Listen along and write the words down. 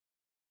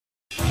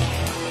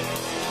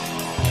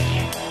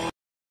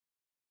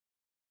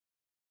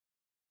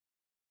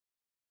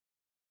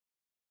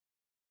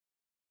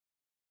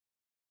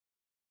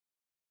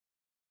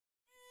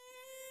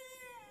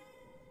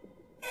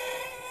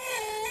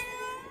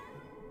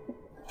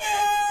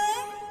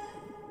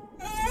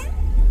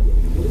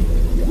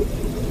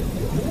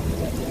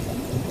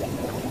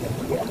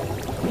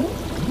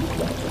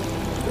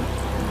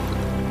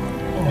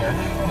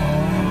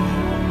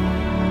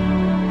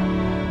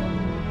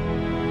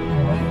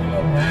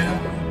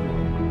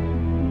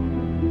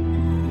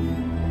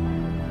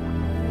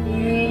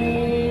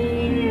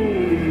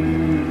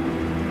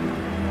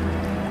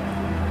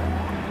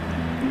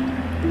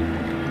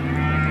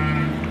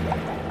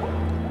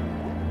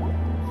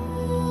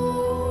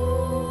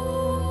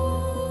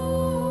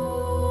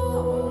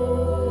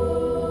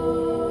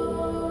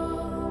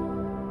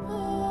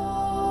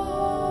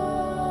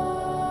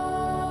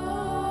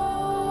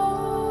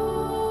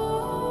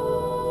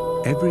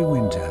Every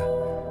winter,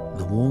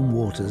 the warm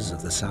waters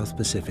of the South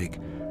Pacific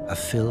are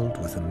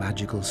filled with the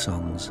magical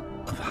songs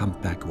of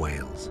humpback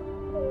whales.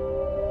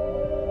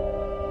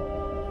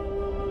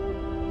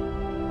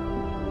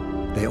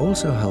 They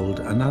also hold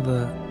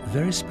another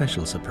very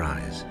special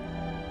surprise.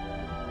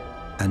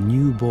 A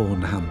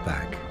newborn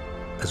humpback,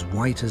 as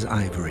white as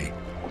ivory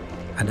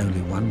and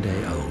only 1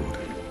 day old.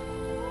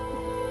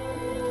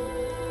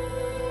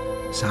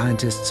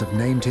 Scientists have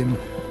named him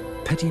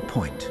Petit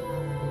Point,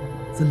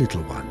 the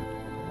little one,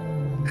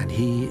 and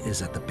he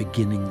is at the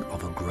beginning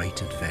of a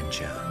great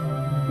adventure.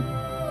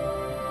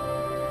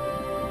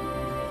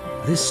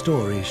 This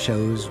story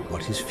shows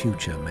what his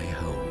future may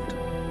hold.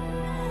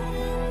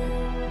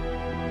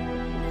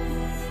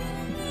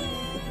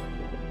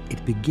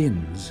 It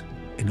begins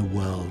in a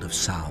world of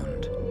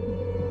sound,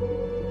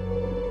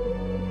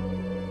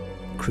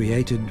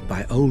 created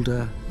by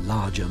older,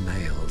 larger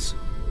males.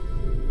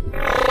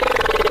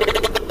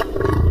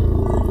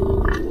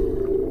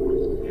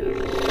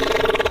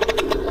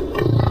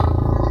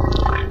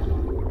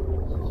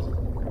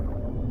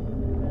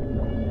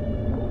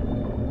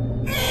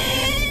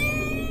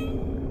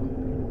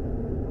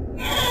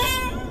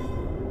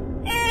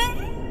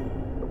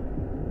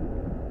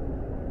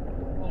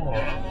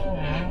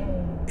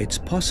 It's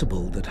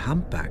possible that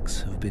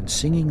humpbacks have been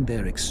singing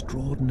their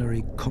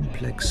extraordinary,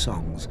 complex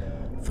songs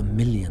for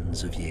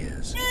millions of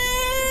years.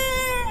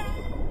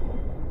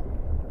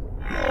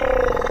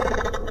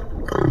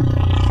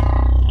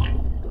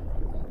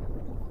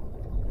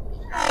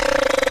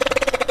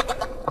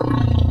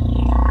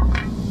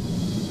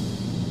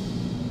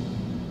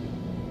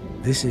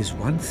 This is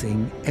one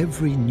thing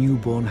every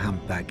newborn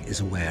humpback is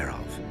aware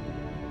of.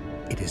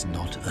 It is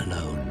not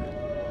alone.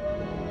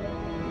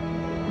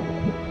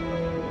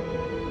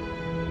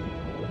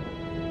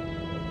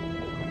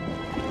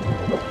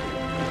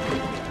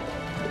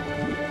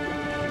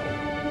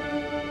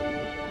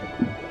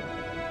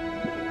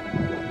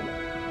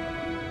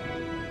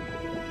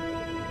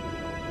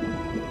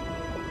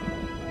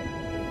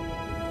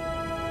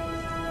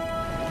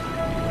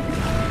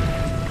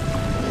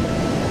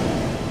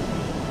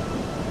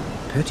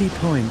 Petit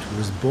Point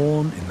was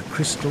born in the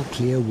crystal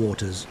clear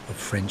waters of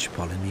French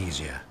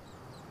Polynesia.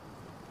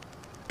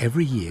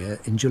 Every year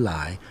in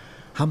July,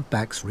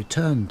 humpbacks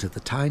return to the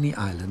tiny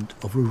island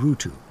of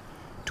Rurutu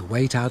to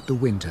wait out the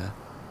winter,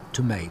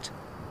 to mate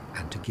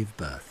and to give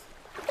birth.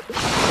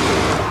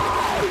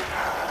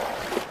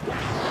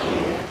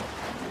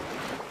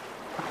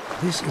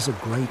 This is a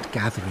great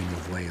gathering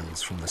of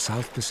whales from the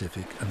South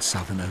Pacific and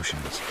Southern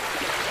Oceans.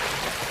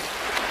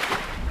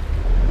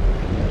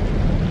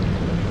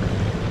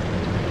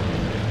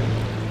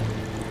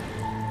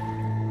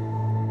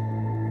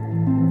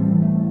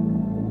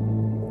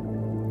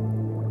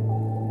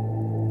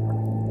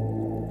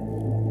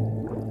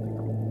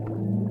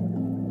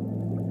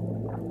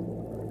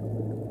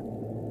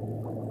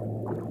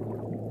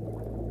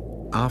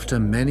 After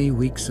many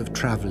weeks of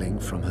traveling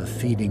from her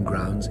feeding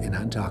grounds in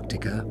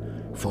Antarctica,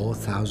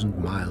 4,000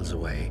 miles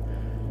away,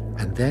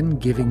 and then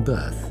giving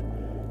birth,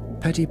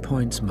 Petit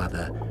Point's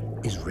mother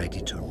is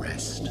ready to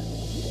rest.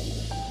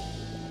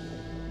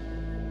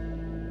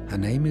 Her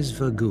name is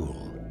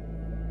Virgule.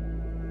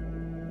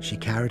 She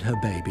carried her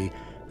baby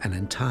an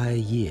entire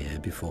year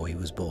before he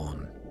was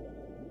born.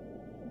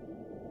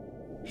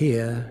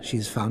 Here,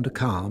 she's found a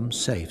calm,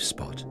 safe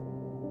spot.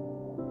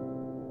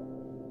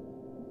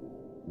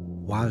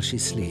 While she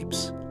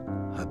sleeps,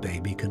 her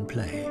baby can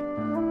play.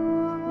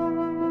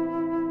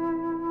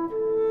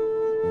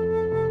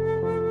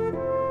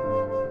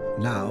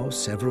 Now,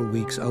 several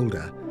weeks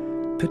older,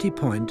 Petit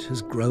Point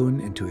has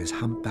grown into his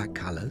humpback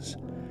colors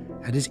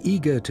and is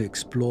eager to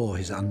explore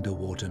his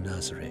underwater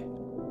nursery.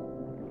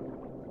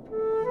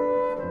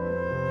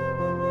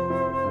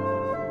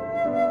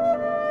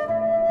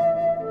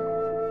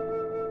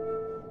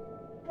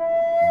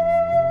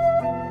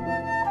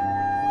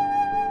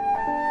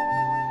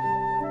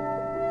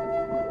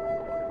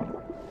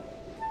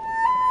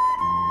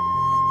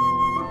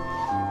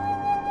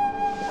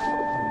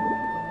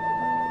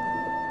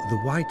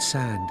 The white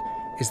sand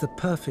is the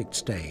perfect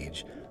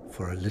stage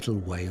for a little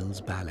whale's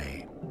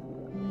ballet.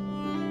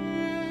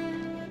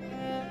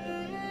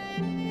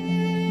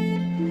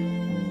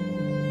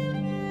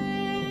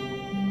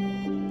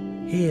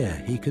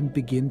 Here he can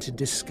begin to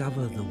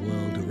discover the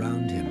world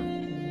around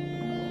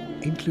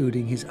him,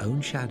 including his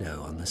own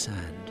shadow on the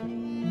sand.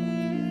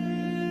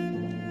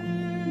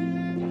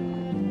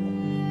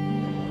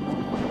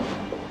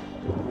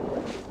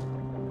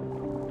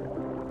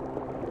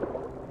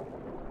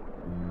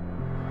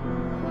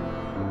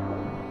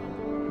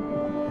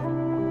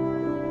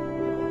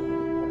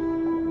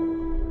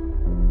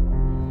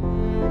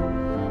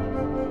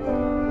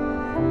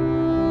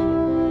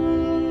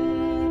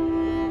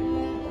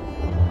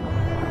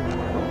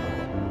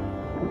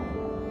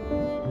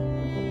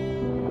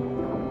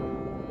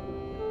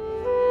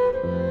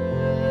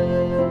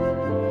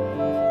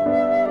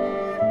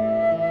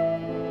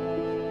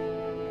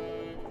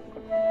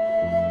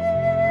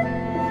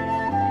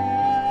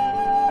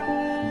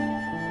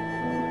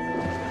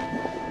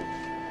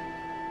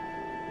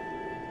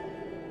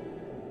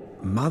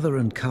 mother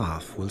and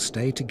calf will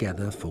stay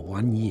together for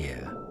 1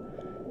 year,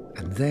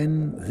 and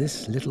then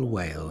this little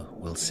whale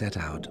will set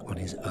out on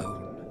his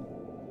own.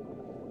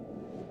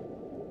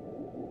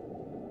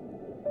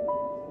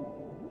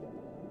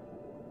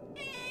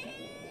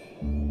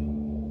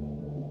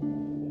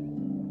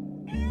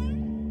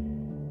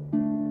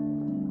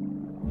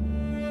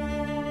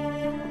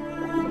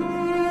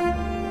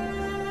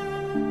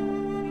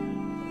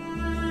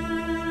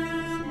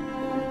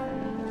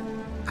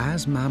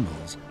 As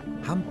mammals,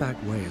 humpback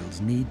whales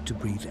need to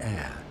breathe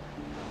air,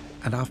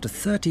 and after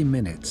 30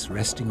 minutes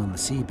resting on the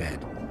seabed,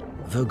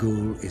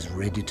 Vögul is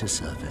ready to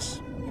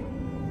surface.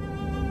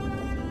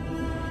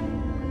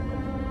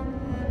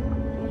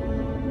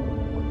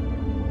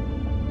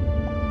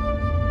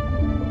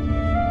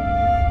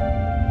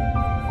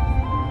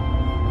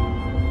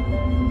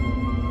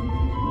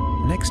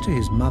 Next to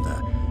his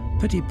mother,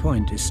 Petit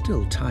Point is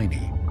still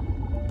tiny,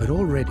 but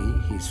already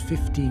he's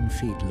 15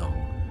 feet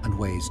long and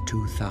weighs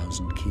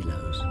 2,000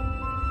 kilos.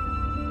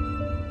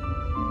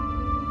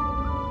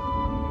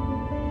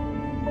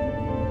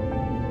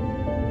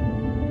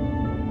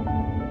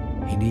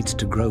 He needs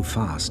to grow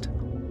fast.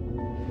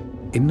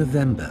 In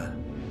November,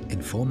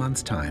 in 4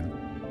 months' time,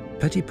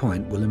 Petit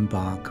Point will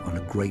embark on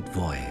a great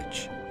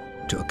voyage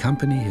to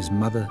accompany his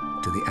mother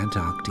to the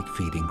Antarctic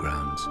feeding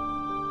grounds.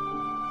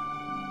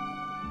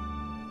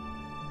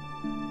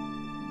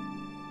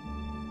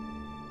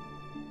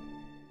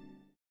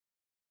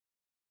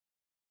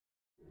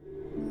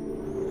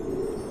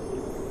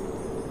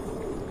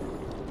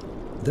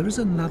 There is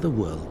another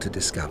world to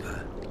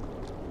discover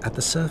at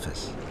the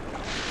surface,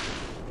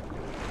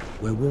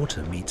 where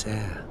water meets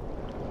air.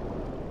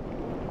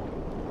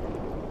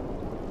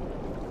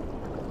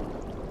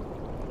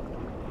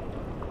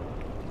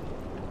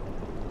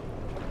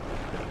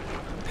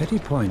 Petit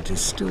Point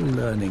is still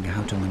learning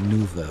how to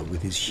maneuver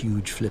with his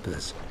huge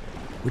flippers,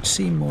 which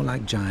seem more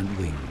like giant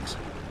wings.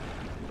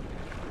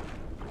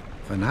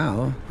 For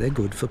now, they're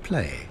good for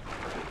play,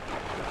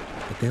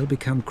 but they'll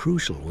become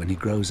crucial when he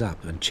grows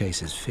up and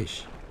chases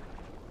fish.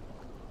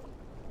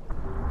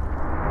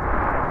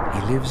 He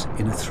lives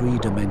in a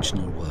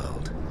three-dimensional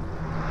world.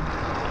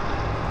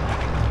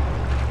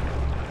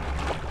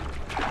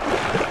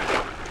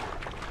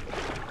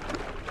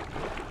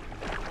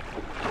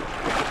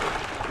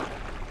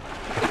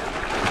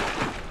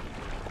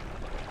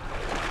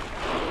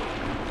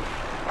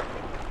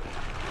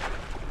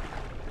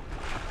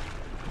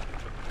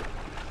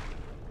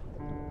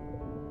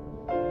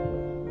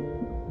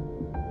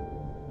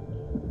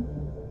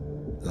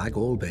 Like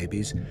all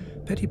babies,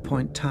 Petit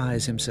Point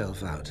tires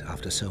himself out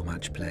after so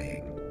much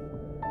playing.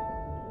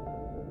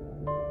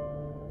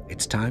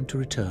 It's time to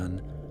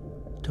return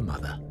to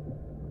mother.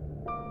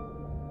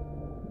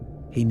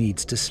 He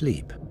needs to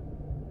sleep,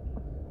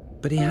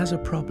 but he has a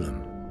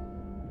problem.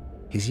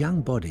 His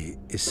young body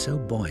is so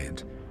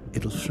buoyant,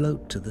 it'll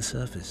float to the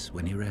surface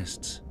when he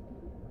rests.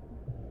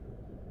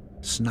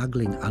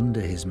 Snuggling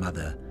under his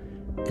mother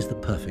is the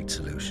perfect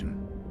solution.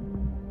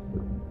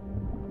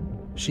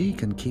 She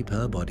can keep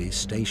her body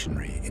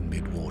stationary in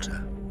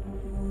mid-water.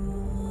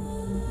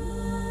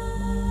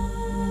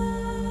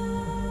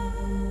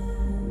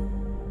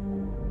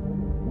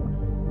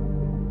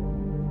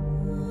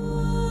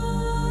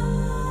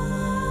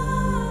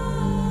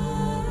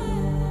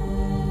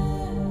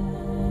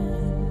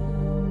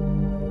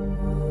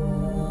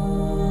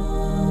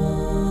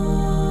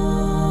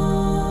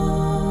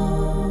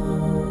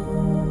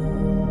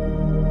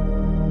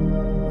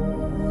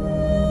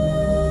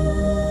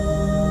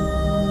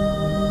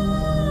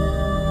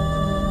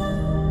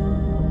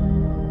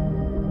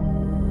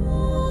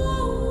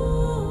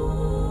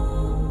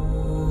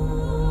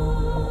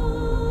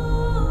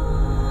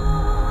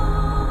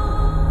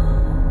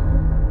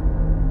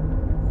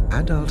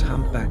 Adult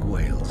humpback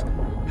whales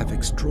have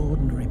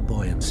extraordinary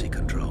buoyancy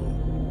control.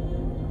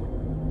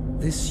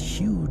 This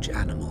huge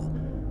animal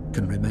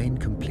can remain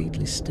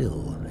completely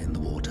still in the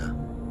water.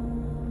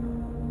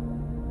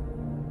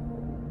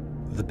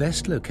 The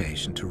best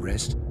location to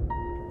rest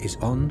is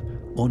on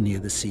or near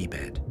the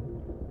seabed.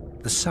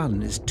 The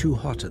sun is too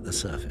hot at the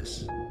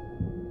surface.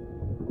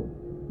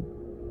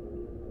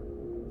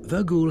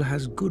 Vögul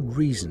has good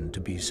reason to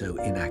be so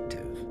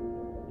inactive.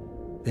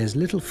 There's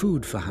little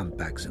food for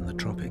humpbacks in the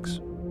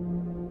tropics.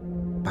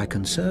 By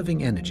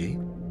conserving energy,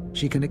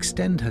 she can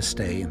extend her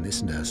stay in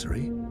this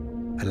nursery,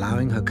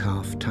 allowing her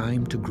calf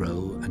time to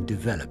grow and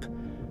develop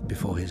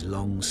before his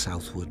long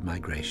southward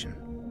migration.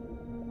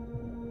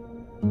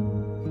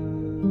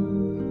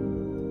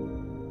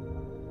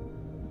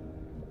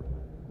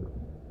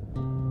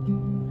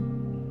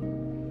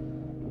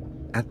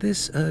 At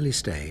this early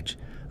stage,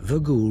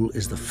 Vögul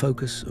is the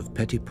focus of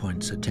Petit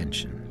Point's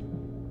attention.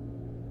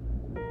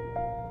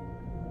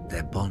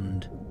 Their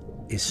bond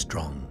is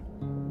strong.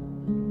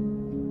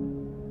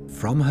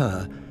 From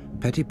her,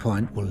 Petit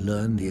Point will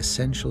learn the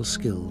essential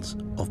skills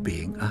of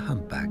being a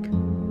humpback.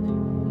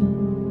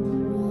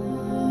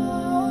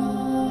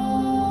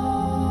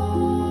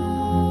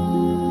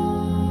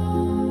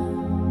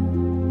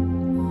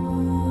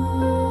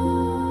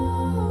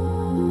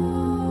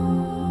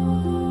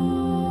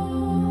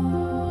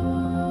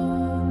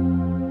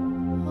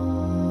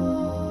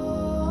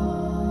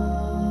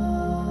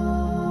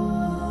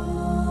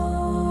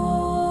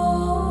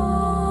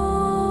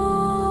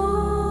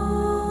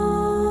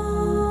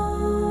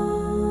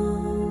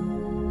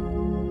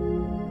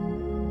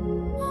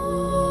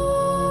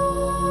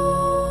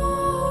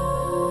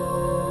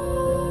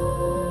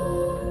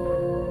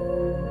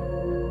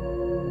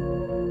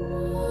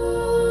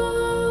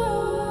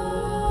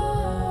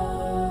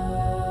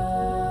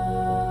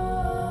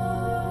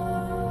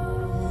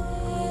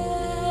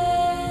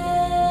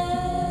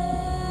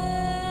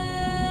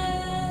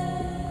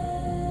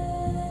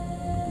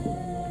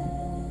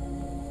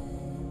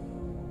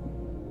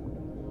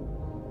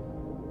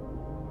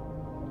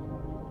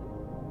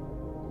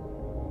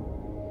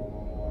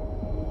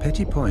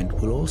 Petit Point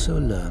will also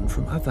learn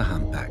from other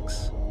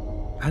humpbacks,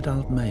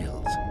 adult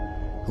males,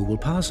 who will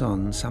pass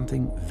on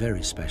something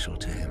very special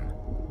to him,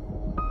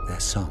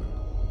 their song.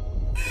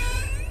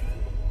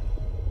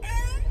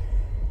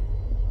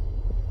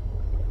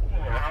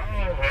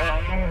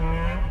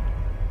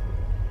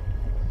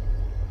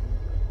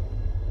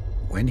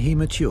 When he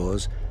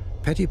matures,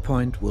 Petit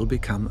Point will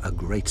become a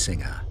great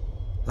singer,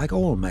 like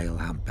all male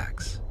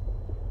humpbacks.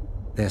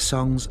 Their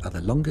songs are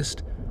the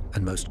longest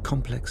and most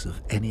complex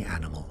of any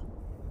animal.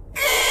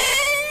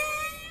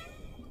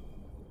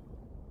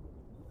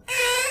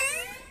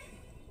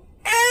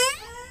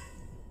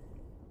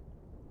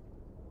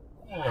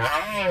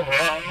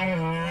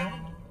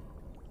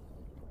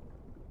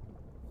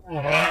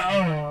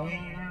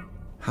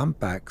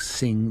 Humpbacks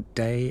sing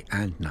day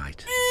and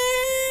night.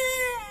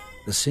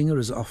 The singer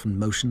is often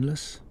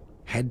motionless,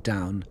 head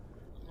down,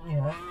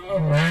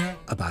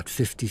 about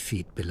 50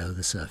 feet below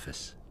the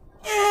surface.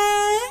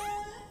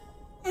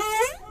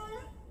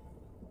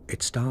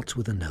 It starts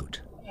with a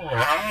note.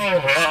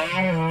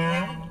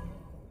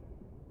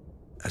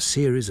 A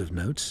series of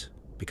notes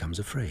becomes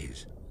a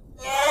phrase.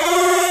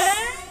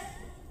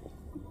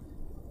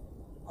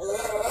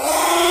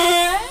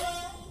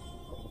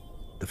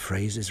 The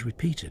phrase is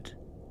repeated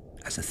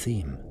as a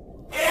theme.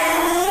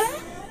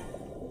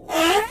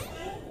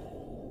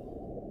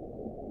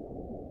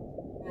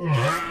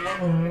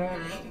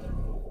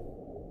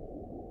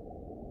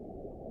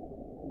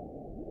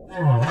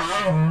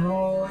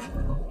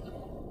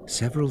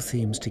 Several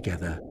themes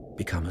together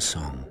become a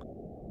song.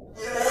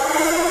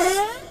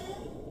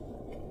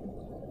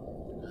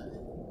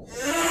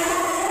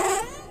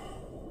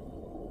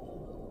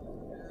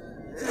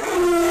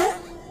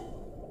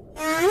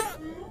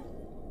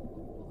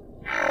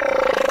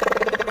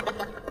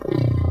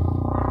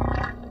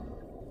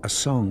 A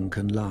song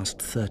can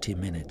last 30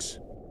 minutes,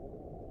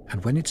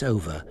 and when it's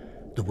over,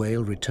 the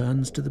whale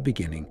returns to the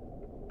beginning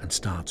and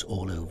starts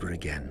all over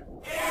again.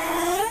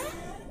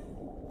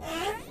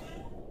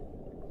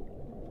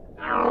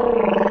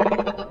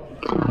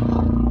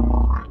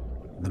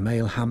 The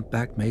male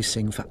humpback may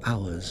sing for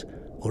hours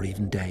or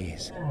even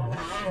days.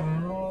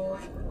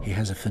 He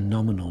has a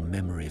phenomenal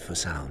memory for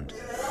sound.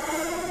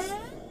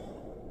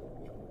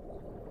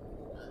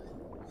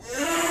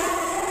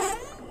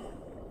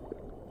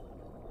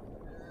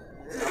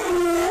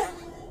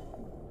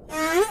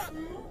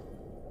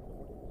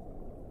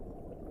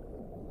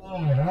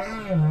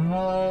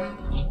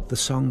 The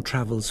song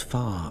travels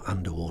far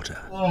underwater,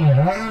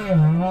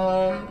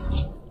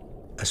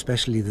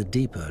 especially the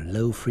deeper,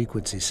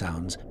 low-frequency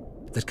sounds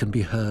that can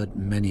be heard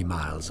many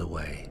miles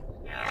away.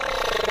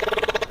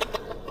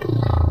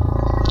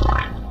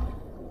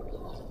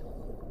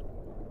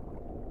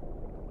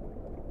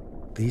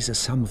 These are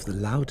some of the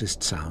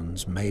loudest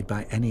sounds made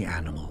by any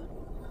animal.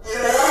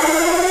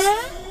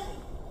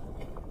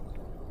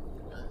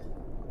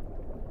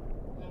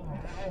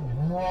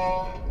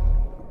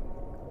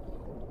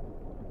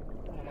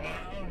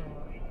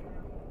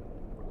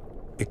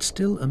 It's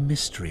still a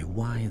mystery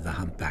why the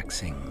humpback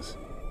sings.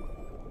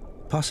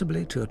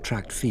 Possibly to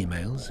attract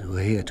females who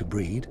are here to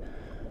breed,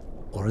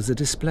 or as a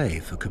display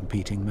for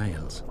competing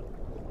males.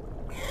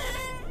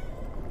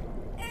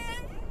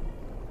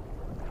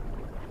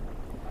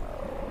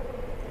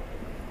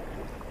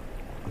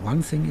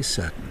 One thing is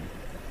certain,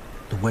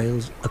 the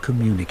whales are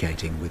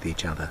communicating with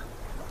each other.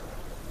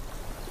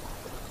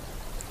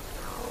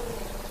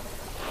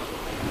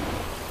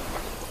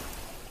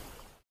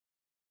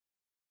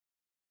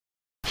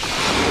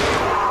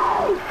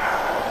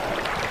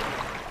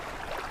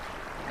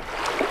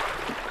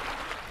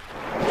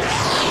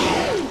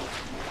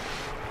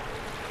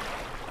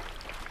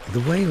 The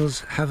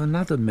whales have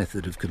another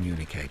method of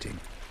communicating,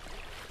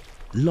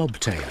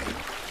 lobtailing.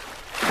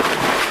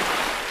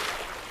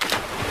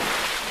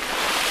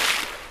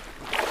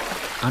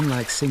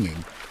 Unlike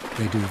singing,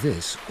 they do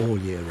this all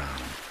year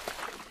round.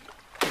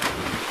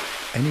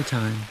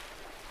 Anytime,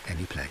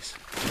 any place.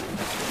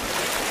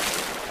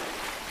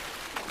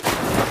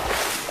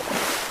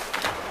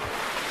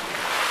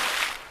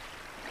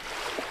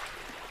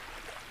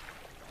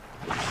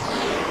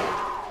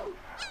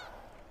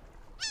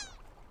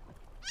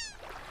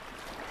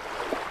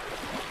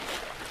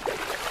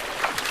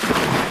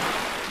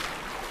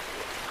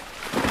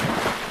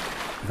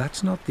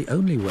 That's not the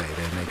only way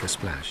they make a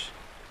splash.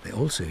 They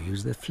also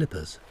use their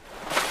flippers.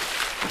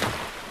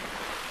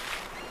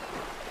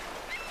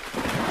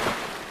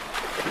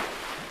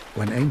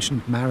 When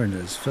ancient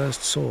mariners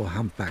first saw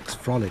humpbacks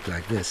frolic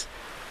like this,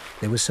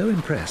 they were so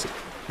impressed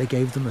they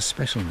gave them a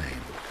special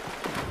name,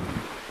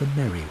 the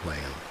merry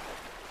whale.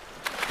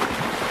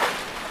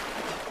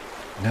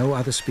 No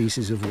other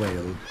species of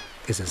whale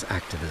is as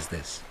active as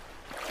this.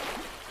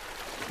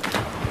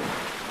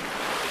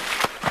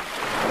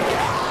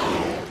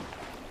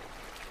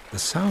 The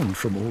sound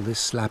from all this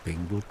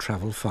slapping will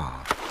travel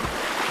far,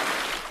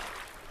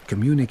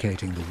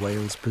 communicating the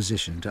whale's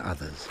position to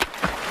others.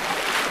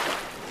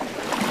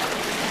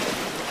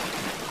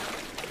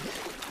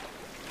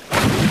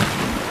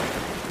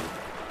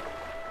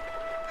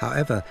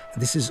 However,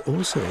 this is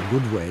also a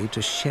good way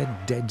to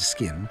shed dead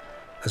skin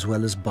as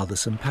well as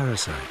bothersome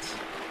parasites.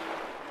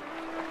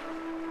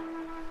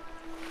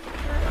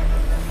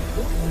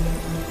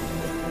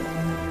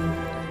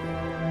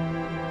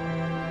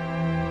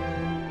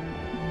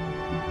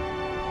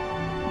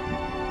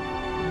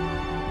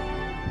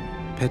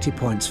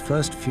 Pettipoint's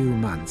first few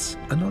months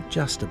are not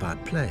just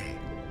about play.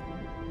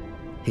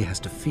 He has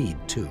to feed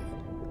too.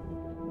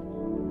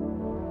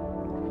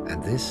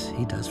 And this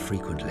he does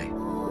frequently.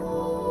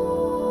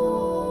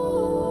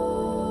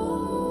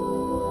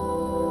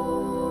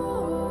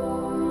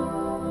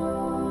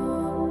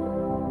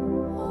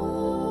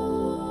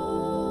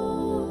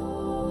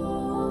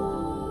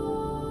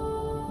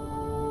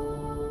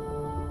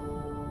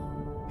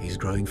 He's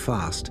growing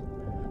fast,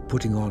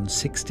 putting on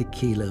 60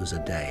 kilos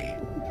a day.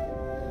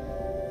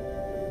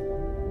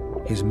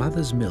 His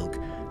mother's milk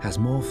has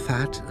more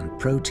fat and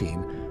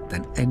protein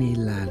than any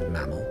land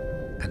mammal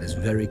and is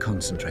very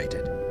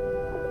concentrated.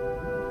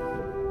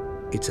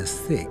 It's as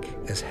thick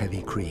as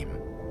heavy cream.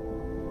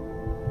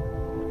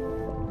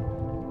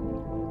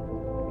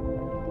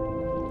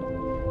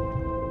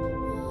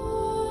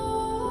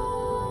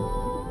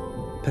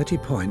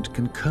 Pettipoint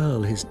can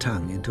curl his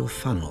tongue into a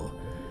funnel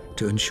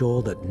to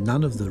ensure that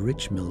none of the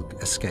rich milk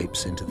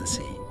escapes into the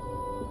sea.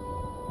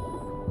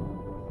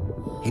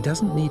 He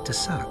doesn't need to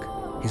suck.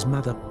 His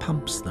mother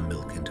pumps the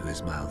milk into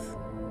his mouth.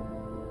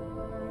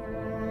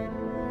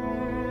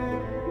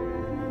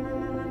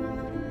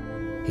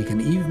 He can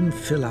even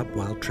fill up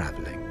while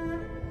traveling.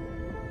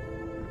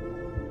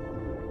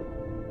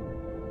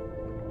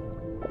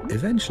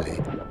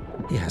 Eventually,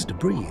 he has to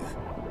breathe.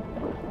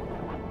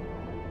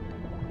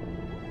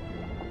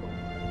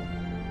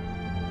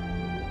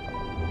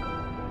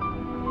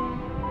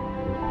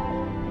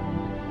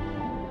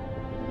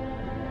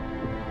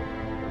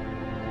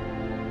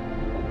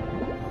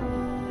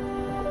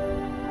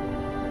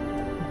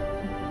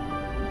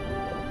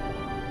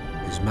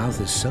 His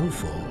mouth is so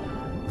full,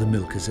 the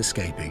milk is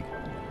escaping.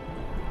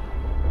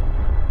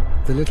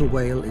 The little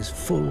whale is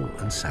full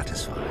and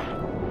satisfied.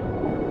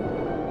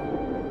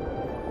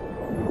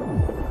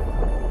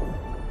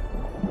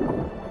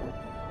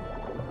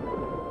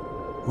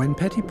 When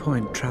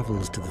Pettipoint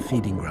travels to the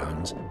feeding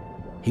grounds,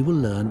 he will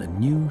learn a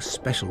new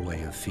special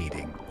way of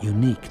feeding,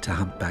 unique to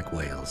humpback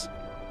whales: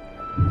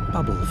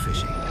 bubble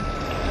fishing.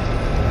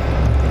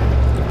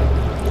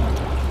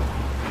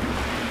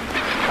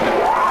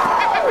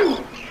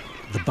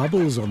 The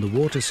bubbles on the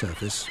water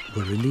surface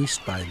were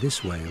released by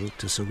this whale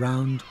to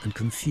surround and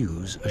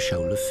confuse a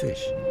shoal of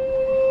fish.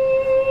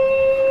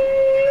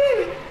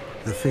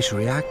 The fish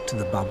react to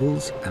the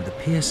bubbles and the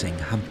piercing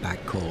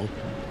humpback call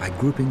by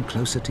grouping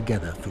closer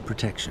together for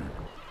protection.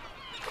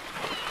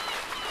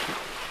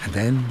 And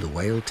then the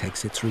whale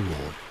takes its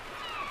reward.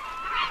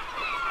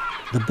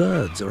 The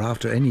birds are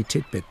after any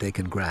tidbit they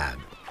can grab,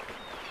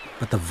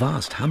 but the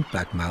vast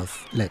humpback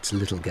mouth lets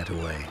little get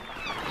away.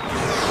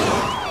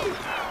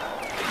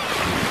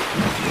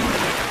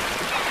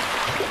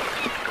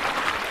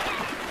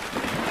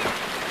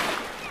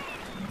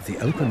 The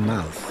open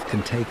mouth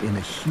can take in a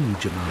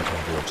huge amount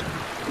of water,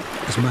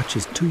 as much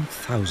as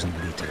 2,000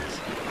 litres.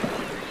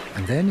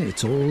 And then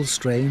it's all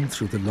strained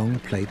through the long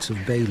plates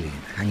of baleen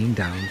hanging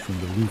down from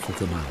the roof of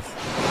the mouth.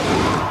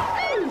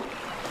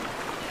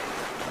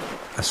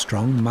 A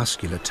strong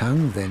muscular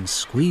tongue then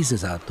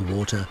squeezes out the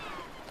water,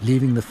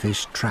 leaving the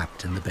fish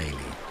trapped in the baleen.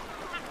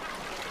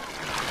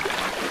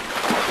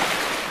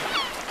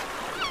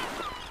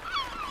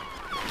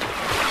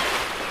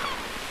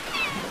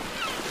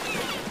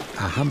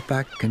 A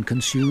humpback can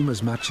consume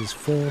as much as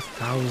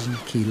 4,000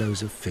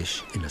 kilos of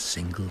fish in a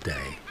single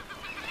day.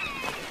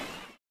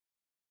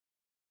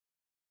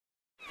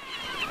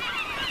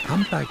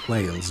 Humpback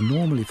whales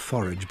normally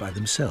forage by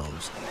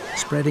themselves,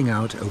 spreading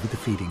out over the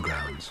feeding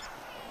grounds.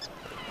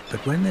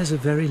 But when there's a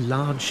very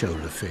large shoal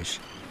of fish,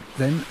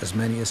 then as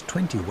many as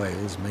 20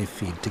 whales may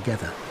feed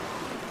together.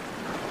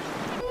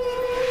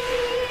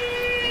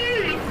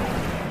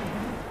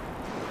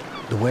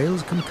 The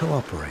whales can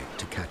cooperate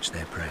to catch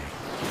their prey.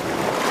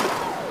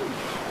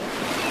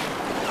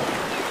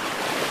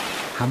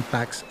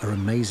 Humpbacks are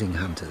amazing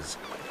hunters,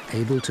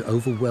 able to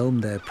overwhelm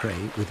their prey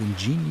with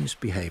ingenious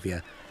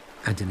behavior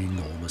and an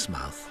enormous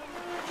mouth.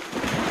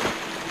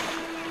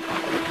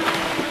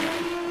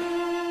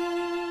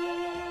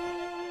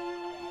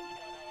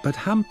 But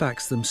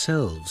humpbacks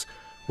themselves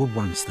were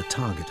once the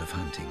target of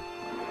hunting.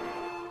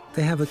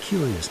 They have a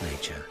curious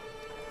nature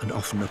and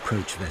often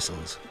approach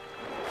vessels.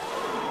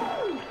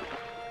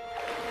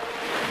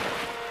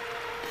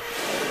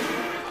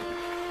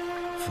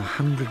 For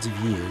hundreds of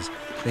years,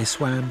 they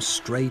swam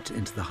straight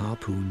into the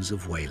harpoons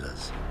of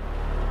whalers.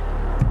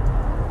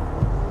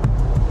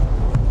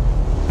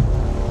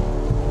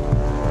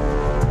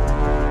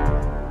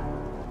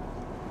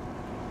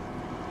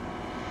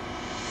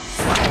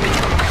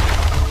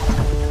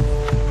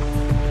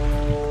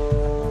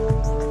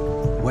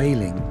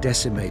 Whaling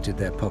decimated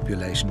their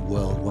population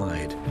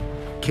worldwide,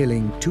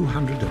 killing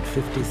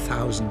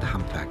 250,000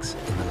 humpbacks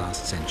in the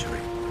last century.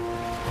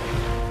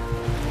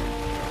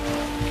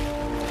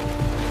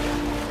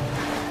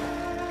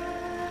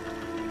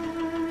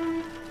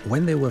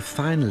 When they were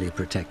finally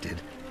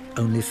protected,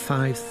 only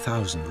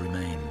 5,000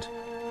 remained.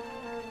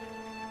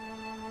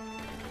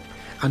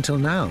 Until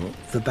now,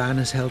 the ban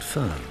has held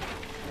firm.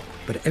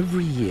 But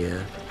every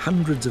year,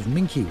 hundreds of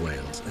minke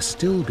whales are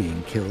still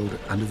being killed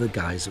under the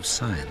guise of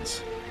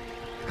science.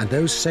 And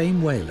those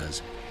same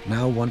whalers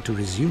now want to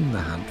resume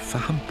the hunt for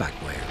humpback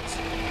whales.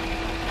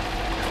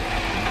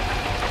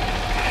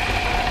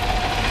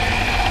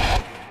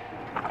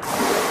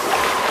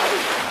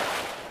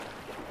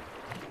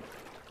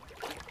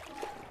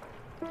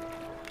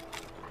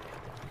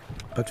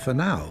 But for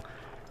now,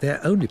 they're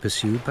only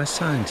pursued by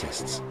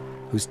scientists,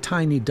 whose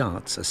tiny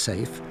darts are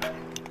safe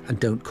and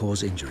don't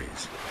cause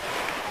injuries.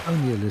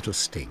 Only a little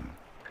sting.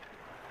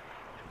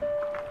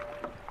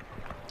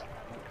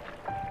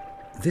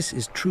 This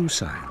is true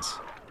science,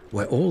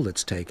 where all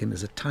that's taken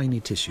is a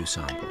tiny tissue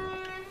sample.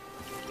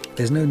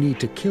 There's no need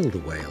to kill the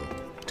whale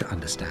to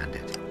understand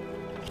it.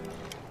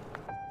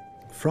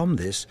 From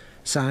this,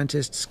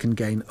 scientists can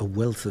gain a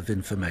wealth of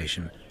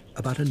information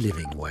about a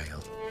living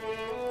whale.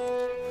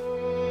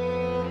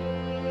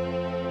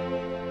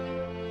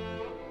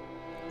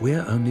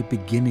 We're only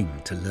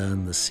beginning to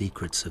learn the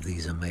secrets of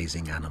these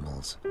amazing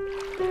animals.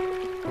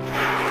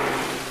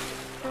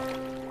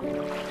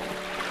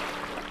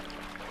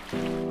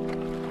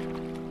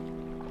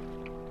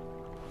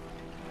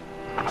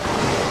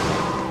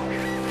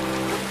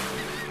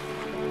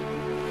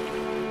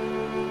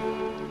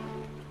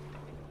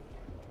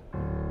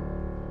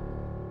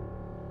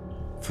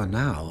 For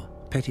now,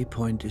 Petit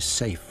Point is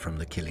safe from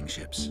the killing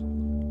ships,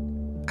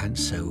 and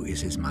so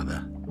is his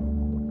mother.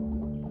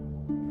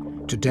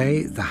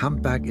 Today, the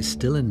humpback is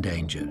still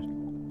endangered.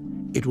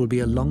 It will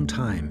be a long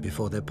time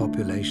before their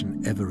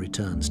population ever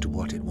returns to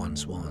what it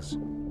once was.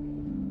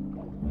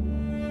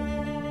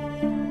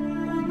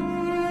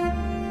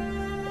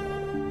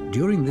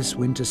 During this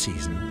winter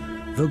season,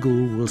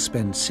 Vogul will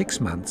spend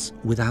 6 months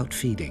without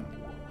feeding.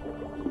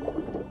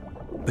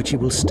 But she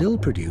will still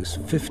produce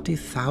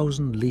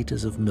 50,000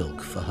 litres of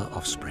milk for her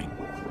offspring.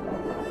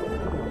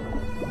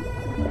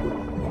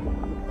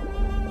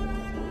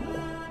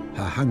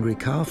 Her hungry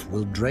calf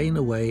will drain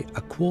away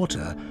a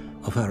quarter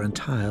of her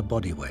entire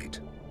body weight,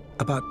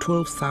 about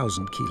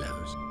 12,000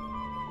 kilos.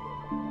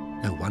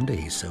 No wonder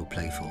he's so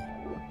playful.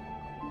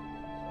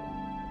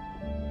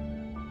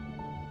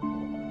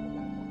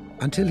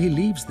 Until he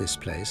leaves this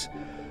place,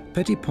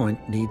 Petit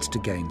Point needs to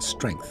gain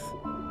strength.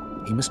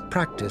 He must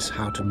practice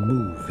how to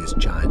move his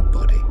giant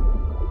body.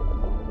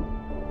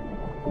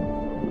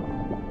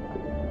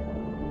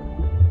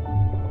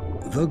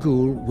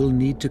 Vogul will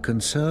need to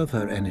conserve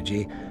her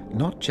energy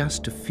not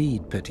just to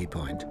feed Petit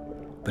Point,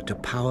 but to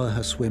power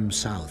her swim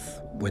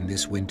south when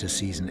this winter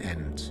season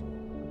ends.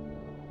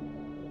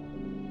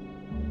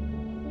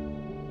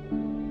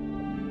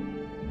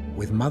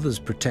 With mother's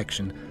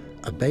protection,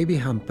 a baby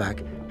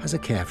humpback has a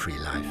carefree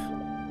life.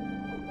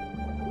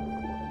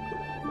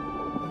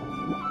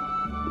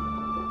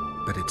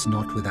 But it's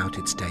not without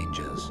its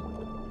dangers.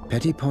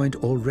 Petit Point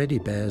already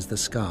bears the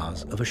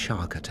scars of a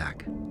shark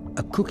attack,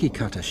 a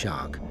cookie-cutter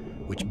shark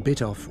which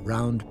bit off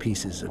round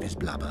pieces of his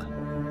blubber.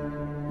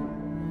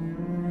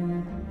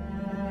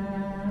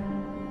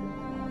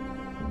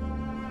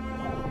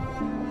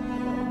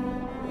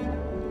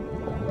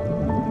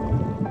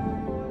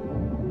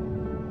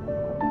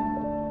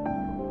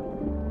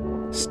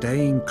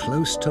 Staying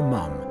close to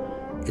Mom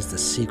is the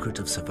secret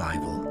of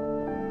survival.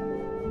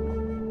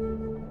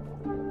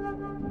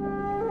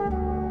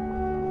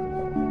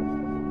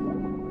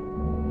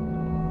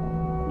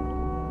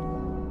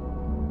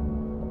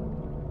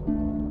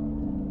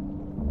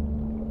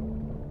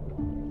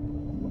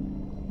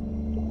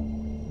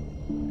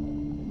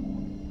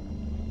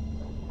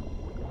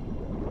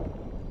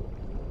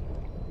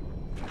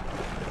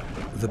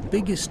 The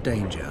biggest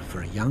danger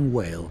for a young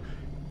whale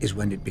is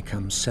when it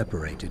becomes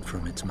separated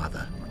from its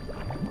mother.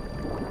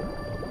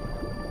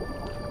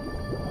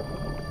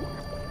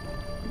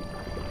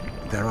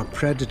 There are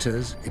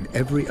predators in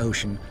every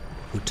ocean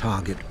who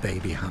target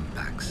baby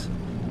humpbacks,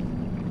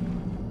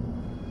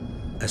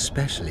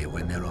 especially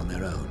when they're on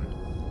their own.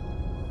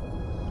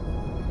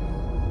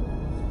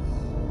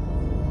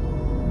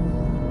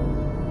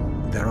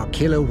 There are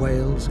killer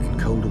whales in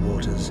colder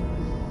waters,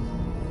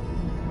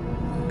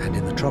 and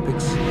in the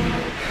tropics,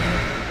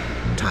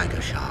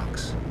 tiger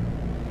sharks.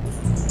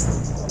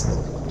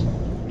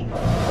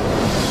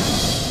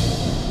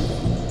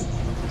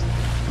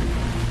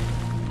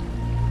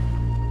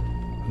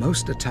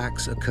 Most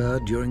attacks occur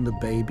during the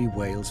baby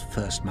whale's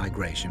first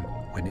migration,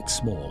 when it's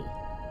small.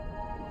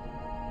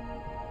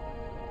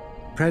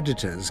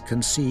 Predators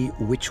can see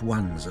which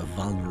ones are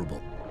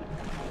vulnerable.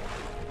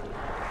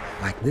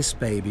 Like this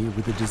baby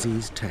with a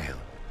diseased tail.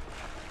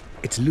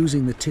 It's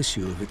losing the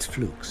tissue of its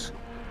flukes,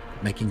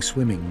 making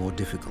swimming more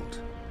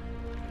difficult.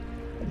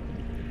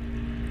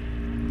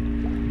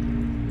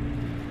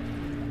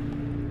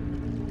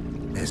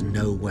 There's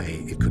no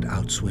way it could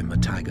outswim a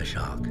tiger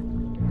shark.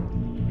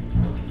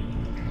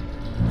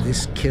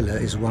 This killer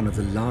is one of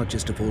the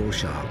largest of all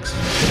sharks,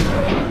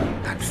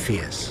 and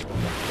fierce.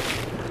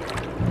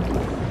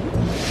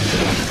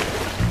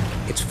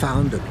 Its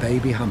found a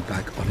baby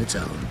humpback on its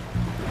own.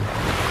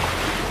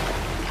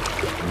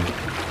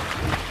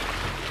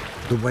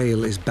 The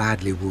whale is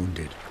badly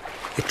wounded.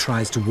 It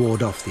tries to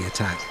ward off the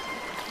attack.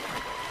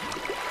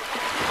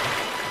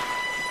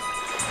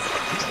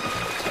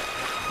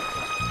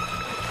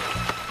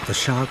 The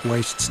shark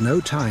wastes no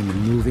time in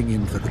moving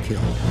in for the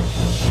kill.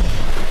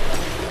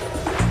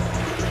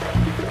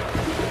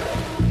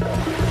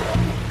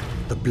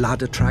 The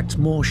blood attracts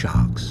more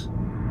sharks.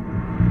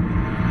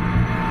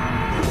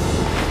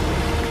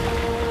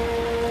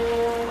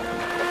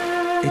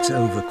 It's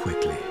over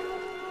quickly.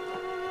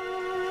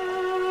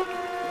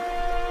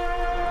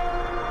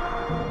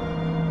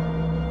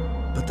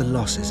 But the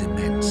loss is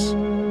immense.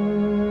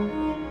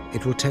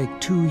 It will take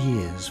 2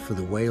 years for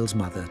the whale's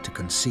mother to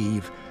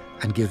conceive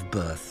and give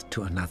birth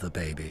to another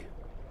baby.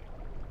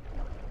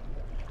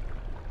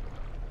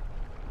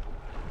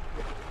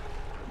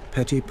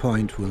 Petit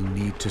Point will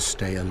need to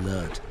stay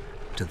alert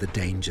to the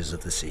dangers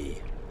of the sea.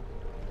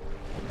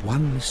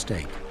 One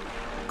mistake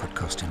could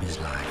cost him his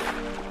life.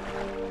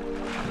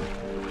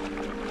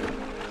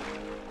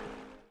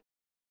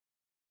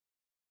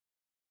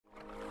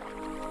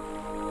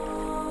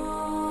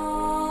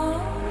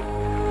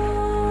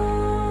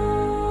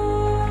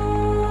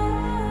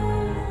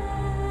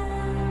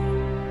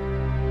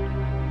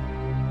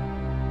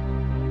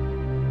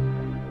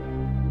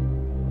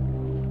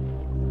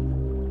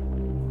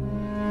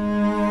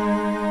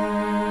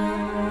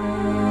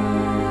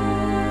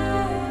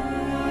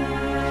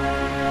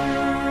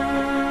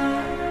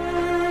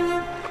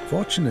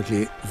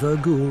 Fortunately,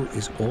 Vergoul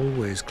is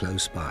always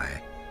close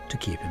by to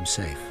keep him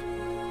safe.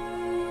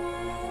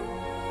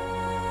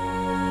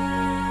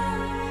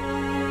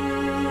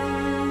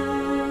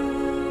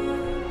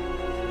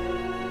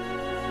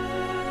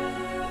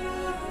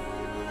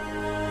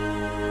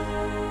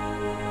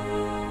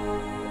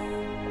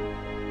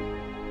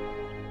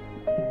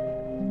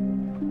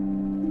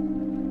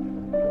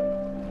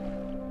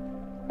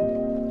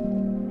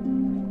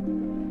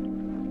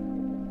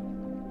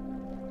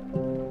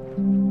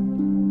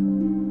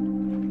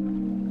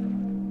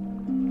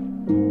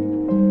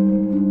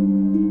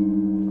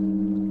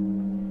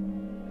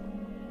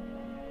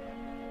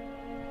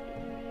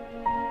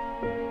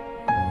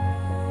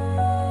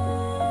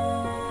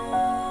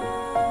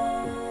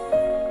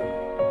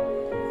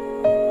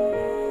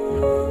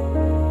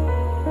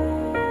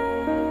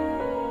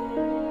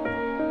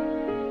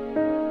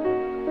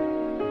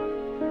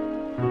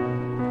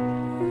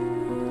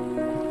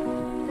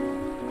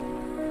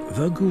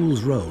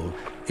 Vergoul's role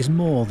is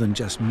more than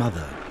just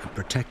mother and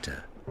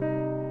protector.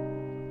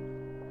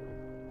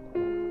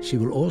 She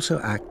will also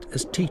act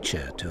as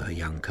teacher to her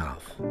young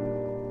calf.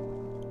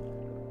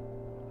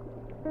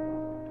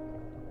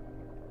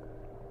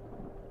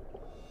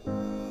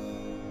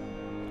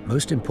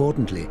 Most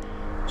importantly,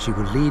 she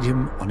will lead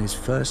him on his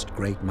first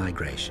great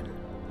migration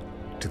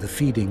to the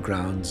feeding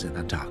grounds in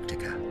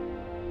Antarctica.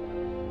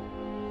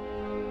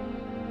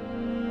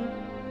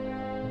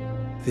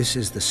 This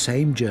is the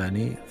same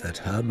journey that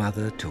her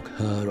mother took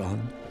her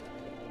on,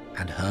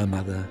 and her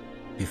mother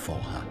before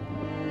her.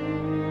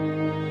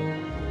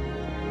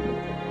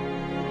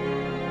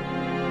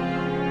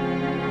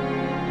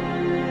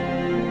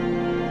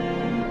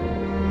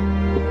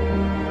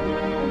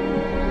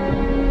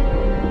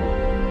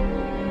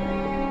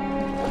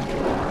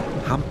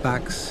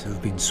 Humpbacks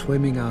have been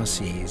swimming our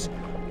seas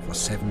for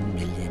 7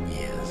 million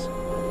years.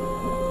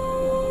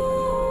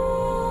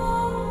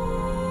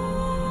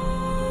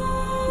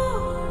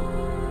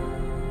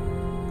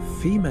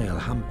 Female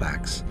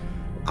humpbacks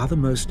are the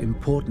most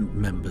important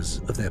members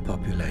of their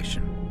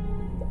population.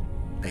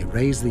 They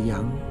raise the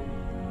young,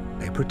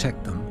 they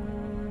protect them,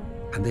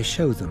 and they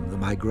show them the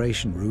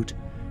migration route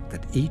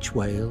that each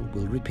whale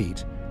will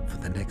repeat for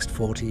the next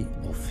 40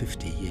 or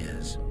 50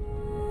 years.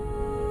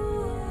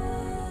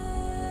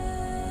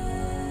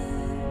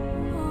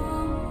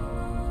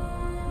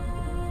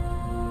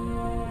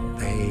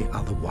 They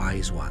are the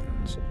wise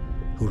ones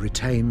who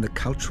retain the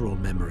cultural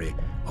memory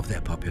of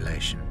their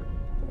population.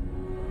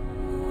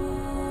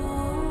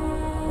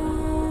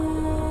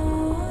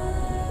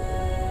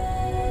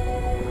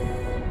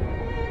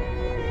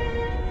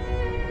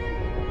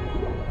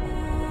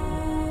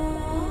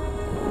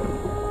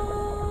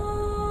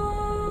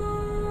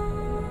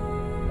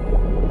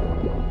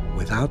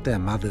 Without their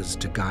mothers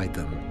to guide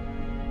them,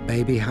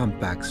 baby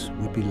humpbacks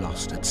would be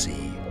lost at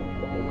sea.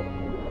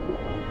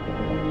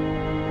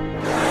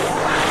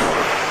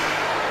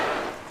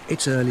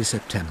 It's early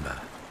September.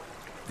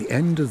 The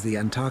end of the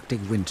Antarctic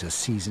winter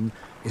season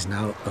is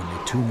now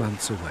only 2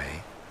 months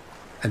away,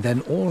 and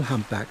then all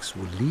humpbacks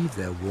will leave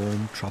their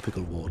warm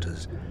tropical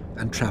waters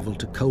and travel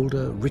to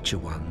colder, richer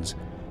ones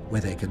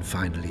where they can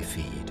finally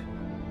feed.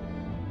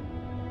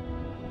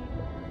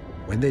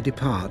 When they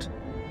depart,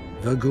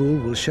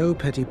 Vergoul will show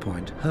Petit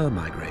Point her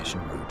migration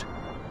route.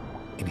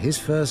 In his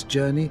first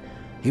journey,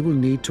 he will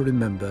need to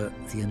remember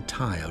the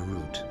entire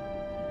route.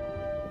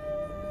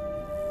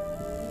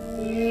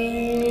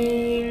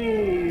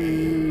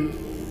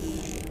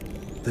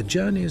 The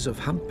journeys of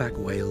humpback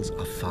whales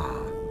are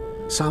far,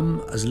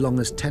 some as long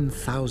as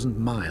 10,000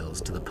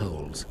 miles to the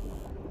poles,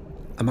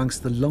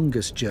 amongst the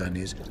longest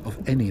journeys of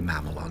any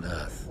mammal on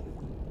Earth.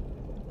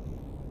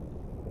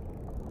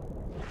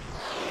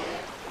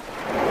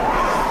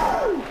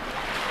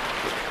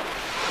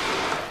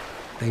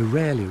 They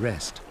rarely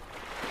rest.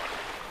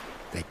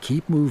 They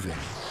keep moving,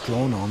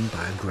 drawn on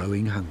by a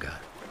growing hunger.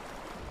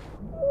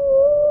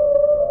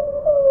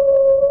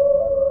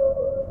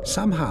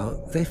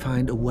 Somehow, they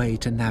find a way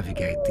to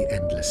navigate the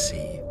endless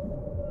sea.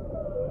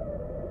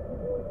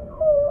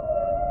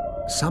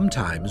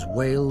 Sometimes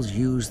whales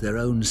use their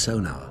own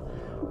sonar,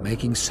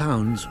 making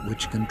sounds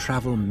which can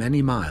travel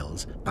many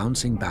miles,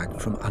 bouncing back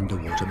from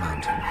underwater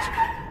mountains.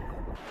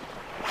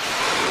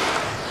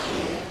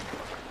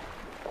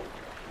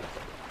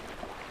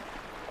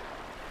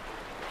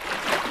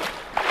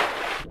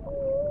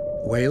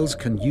 Whales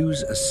can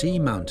use a sea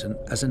mountain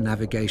as a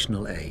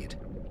navigational aid,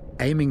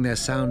 aiming their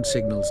sound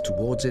signals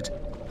towards it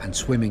and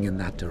swimming in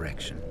that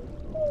direction.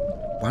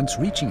 Once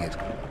reaching it,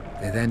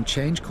 they then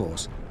change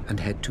course and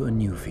head to a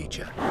new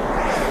feature.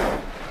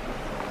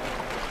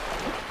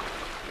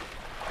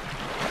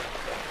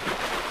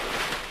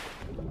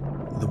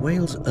 The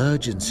whale's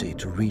urgency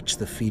to reach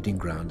the feeding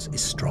grounds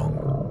is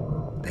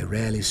strong. They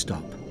rarely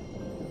stop.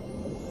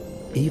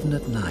 Even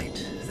at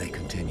night, they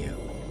continue.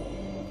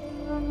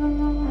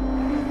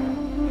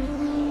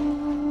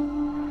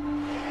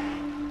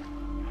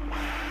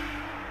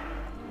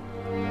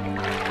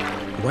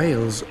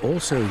 Whales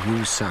also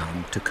use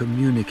sound to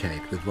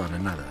communicate with one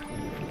another.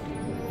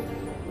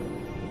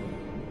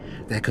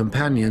 Their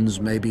companions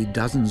may be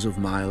dozens of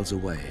miles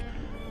away,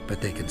 but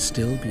they can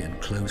still be in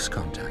close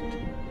contact.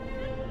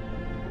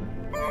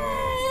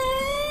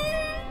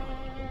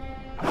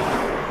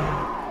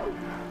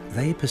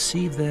 They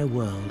perceive their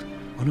world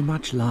on a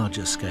much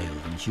larger scale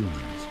than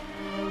humans.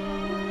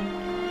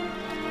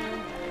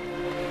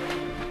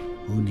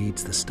 Who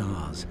needs the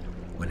stars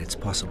when it's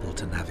possible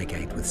to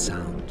navigate with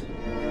sound?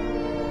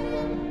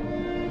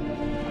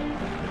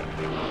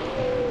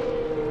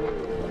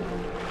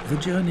 The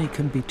journey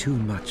can be too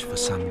much for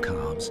some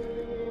calves,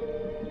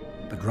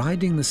 but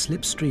riding the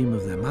slipstream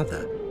of their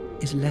mother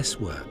is less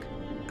work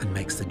and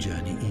makes the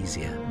journey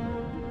easier.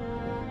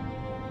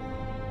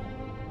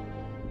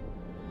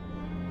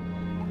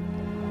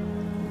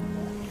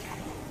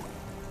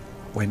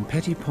 When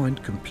Petit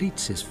Point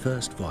completes his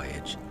first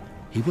voyage,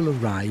 he will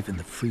arrive in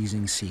the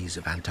freezing seas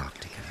of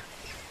Antarctica.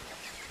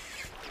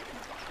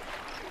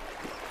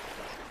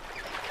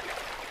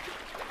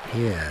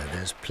 Here,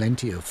 there's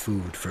plenty of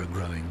food for a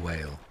growing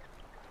whale.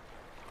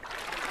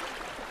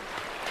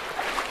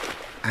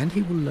 And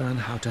he will learn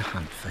how to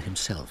hunt for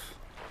himself.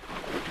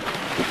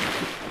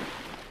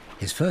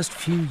 His first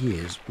few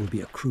years will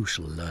be a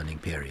crucial learning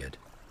period.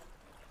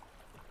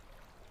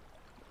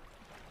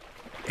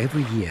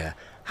 Every year,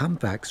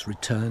 humpbacks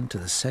return to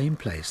the same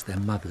place their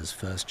mothers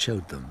first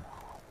showed them.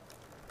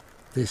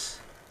 This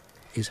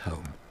is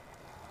home.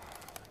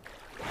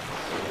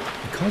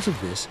 Because of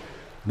this,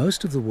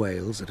 most of the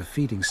whales at a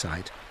feeding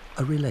site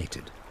are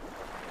related.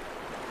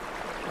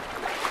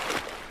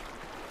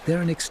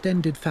 They're an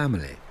extended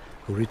family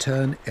who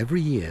return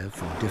every year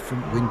from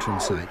different wintering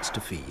sites to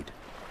feed.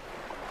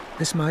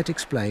 This might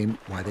explain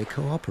why they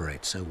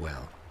cooperate so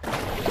well.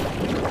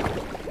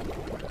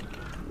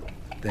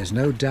 There's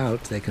no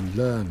doubt they can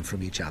learn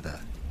from each other,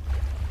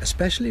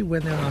 especially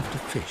when they're after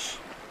fish.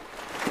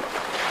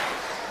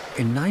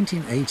 In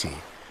 1980,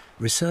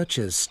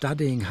 researchers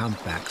studying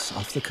humpbacks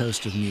off the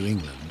coast of New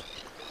England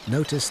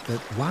noticed that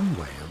one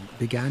whale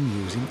began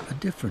using a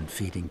different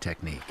feeding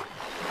technique.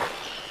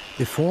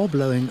 Before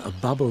blowing a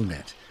bubble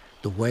net,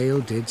 the whale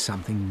did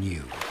something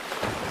new.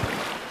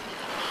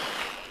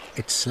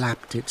 It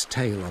slapped its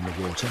tail on the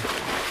water,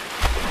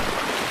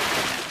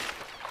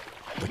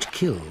 which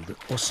killed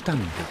or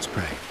stunned its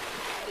prey.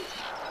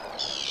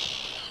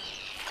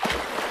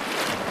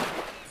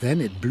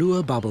 Then it blew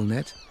a bubble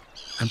net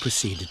and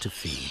proceeded to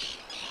feed.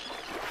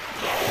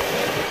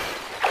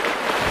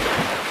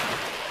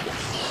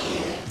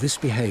 This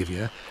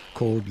behavior,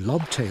 called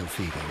lobtail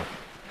feeding,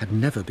 had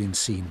never been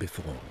seen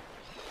before.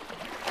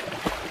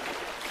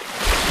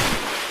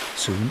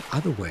 Soon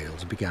other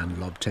whales began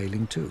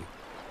lobtailing too.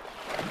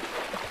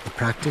 The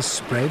practice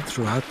spread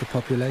throughout the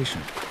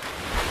population,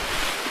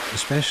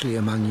 especially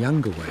among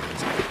younger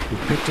whales who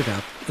picked it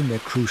up in their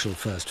crucial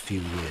first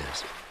few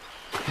years.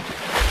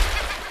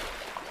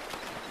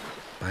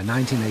 By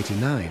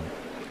 1989,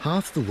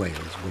 half the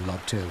whales were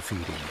lobtail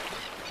feeding.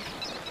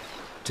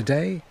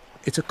 Today,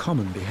 it's a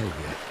common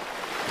behavior.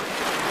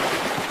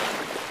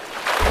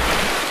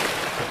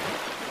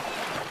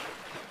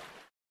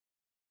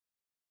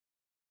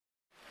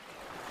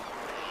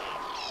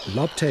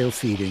 Lobtail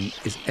feeding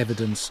is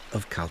evidence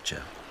of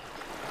culture,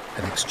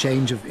 an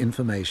exchange of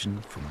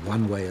information from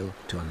one whale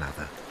to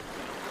another.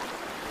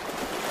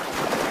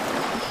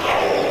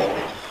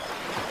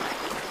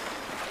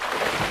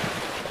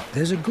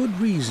 There's a good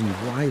reason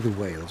why the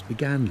whales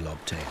began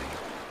lobtailing.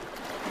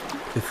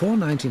 Before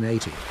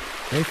 1980,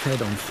 they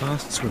fed on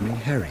fast-swimming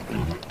herring,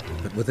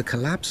 but with the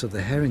collapse of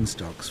the herring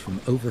stocks from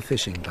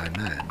overfishing by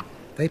man,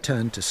 they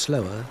turned to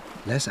slower,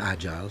 less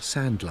agile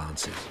sand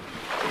lances.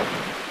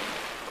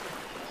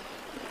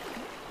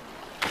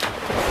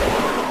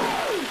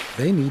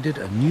 They needed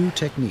a new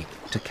technique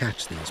to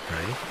catch these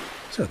prey,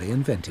 so they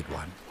invented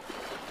one.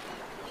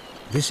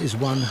 This is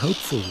one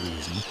hopeful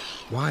reason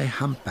why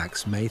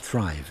humpbacks may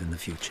thrive in the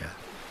future.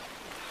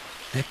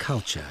 Their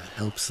culture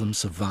helps them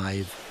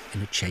survive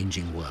in a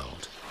changing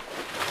world.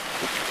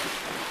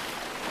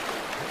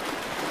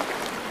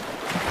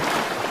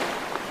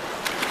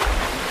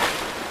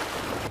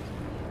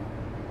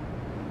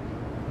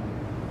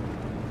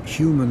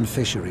 Human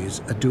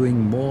fisheries are doing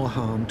more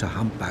harm to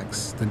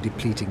humpbacks than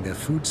depleting their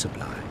food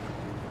supply.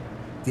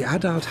 The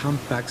adult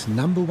humpback's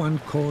 #1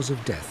 cause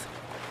of death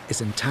is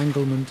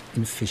entanglement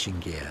in fishing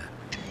gear.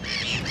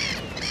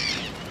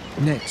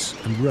 Nets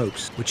and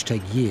ropes which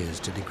take years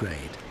to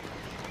degrade.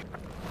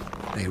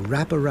 They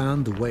wrap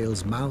around the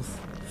whale's mouth,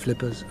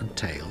 flippers and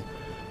tail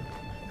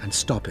and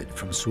stop it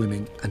from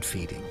swimming and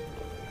feeding.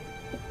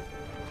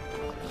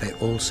 They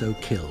also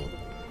kill.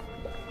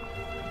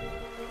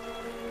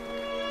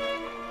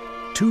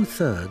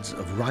 2/3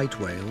 of right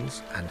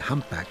whales and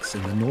humpbacks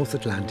in the North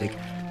Atlantic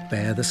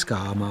bear the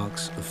scar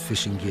marks of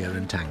fishing gear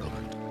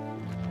entanglement.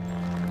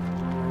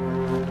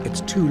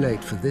 It's too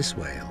late for this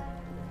whale.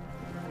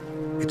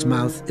 Its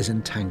mouth is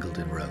entangled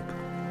in rope.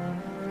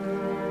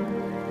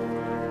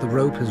 The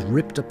rope has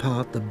ripped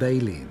apart the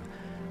baleen,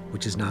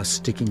 which is now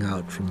sticking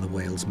out from the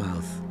whale's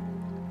mouth.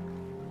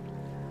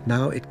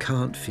 Now it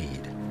can't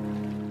feed.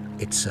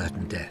 It's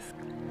certain death.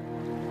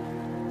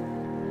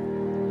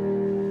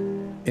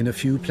 In a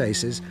few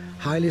places,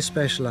 highly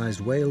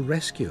specialized whale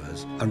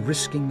rescuers are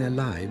risking their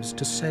lives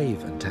to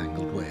save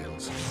entangled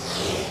whales.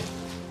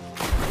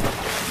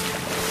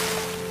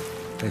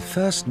 They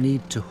first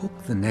need to hook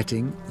the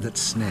netting that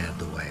snared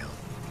the whale.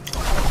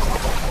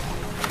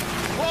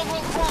 Whoa.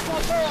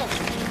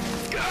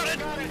 Got it!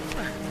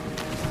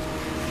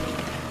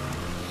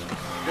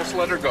 Just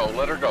let her go,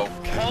 let her go.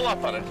 Pull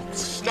up on it,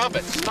 snub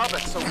it,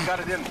 so we got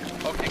it in.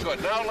 Okay, good.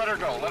 Now let her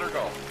go, let her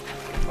go.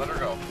 Let her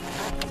go.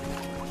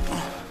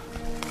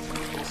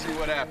 We'll see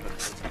what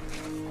happens.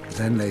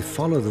 Then they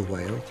follow the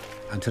whale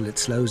until it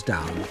slows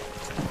down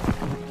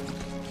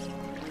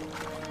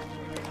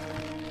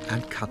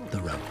and cut the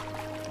rope.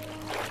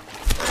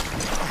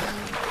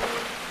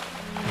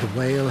 The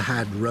whale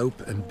had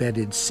rope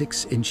embedded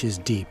 6 inches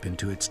deep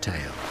into its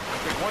tail.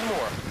 Okay, one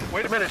more.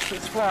 Wait a minute,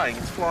 it's flying,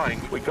 it's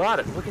flying. We got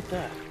it, look at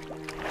that.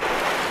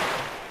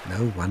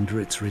 No wonder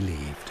it's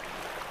relieved.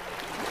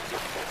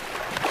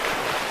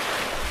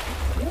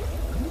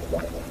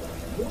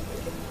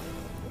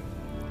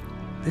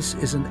 This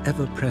is an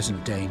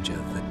ever-present danger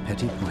that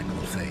Petty Point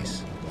will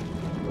face.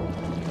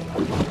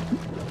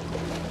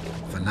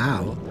 For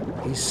now,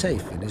 he's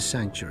safe in his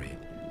sanctuary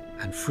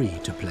and free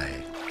to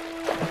play.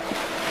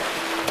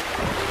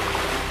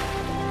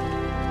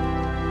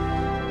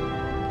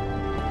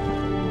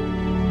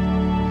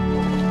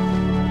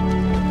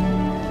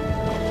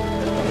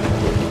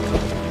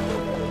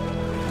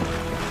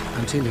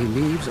 Until he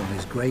leaves on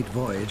his great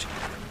voyage,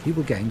 he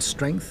will gain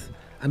strength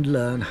and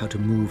learn how to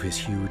move his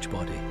huge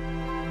body.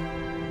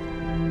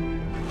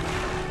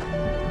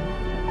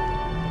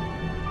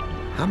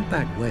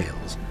 Humpback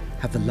whales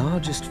have the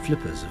largest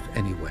flippers of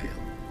any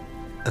whale,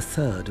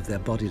 1/3 of their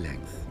body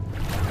length.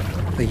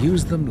 They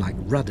use them like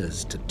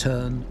rudders to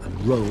turn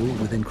and roll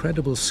with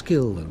incredible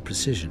skill and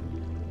precision,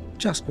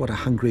 just what a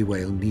hungry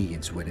whale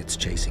needs when it's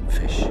chasing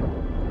fish.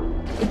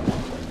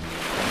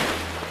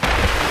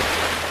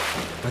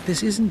 But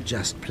this isn't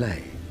just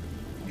play.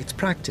 It's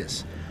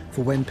practice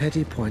for when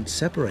Petty Point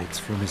separates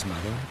from his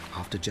mother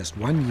after just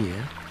 1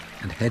 year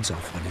and heads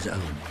off on his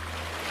own.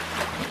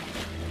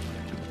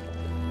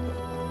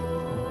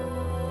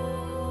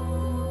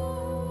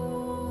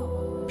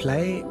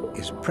 Play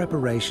is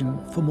preparation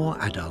for more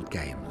adult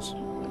games.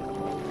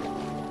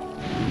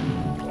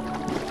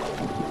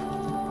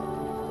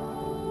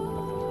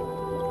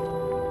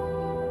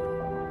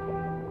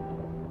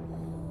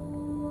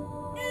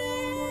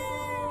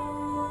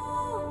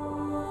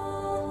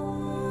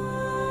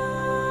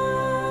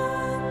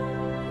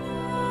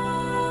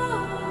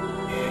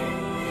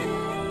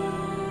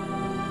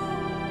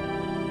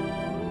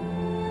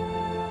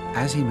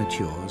 As he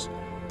matures,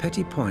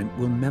 Petty Point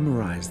will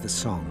memorize the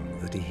song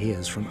that he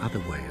hears from other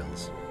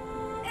whales.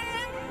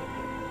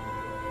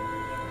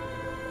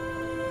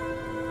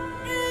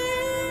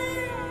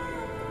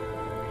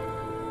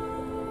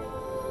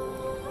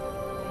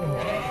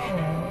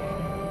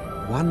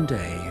 One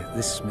day,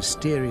 this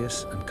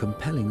mysterious and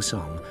compelling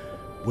song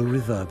will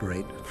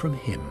reverberate from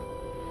him.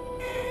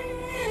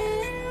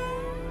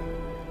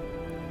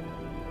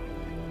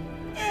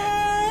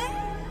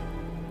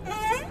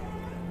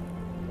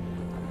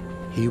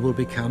 He will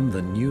become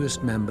the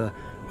newest member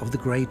of the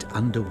great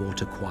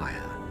underwater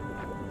choir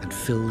and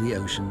fill the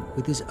ocean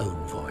with his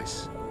own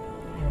voice.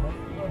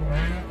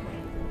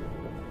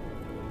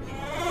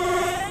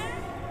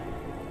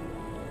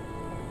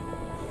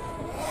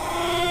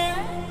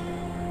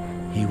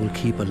 He will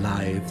keep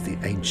alive the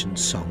ancient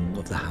song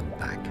of the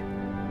humpback.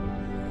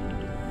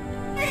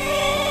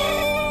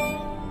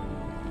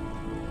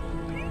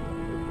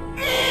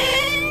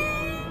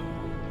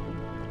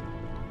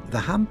 The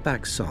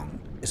humpback song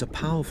is a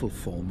powerful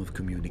form of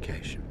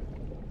communication.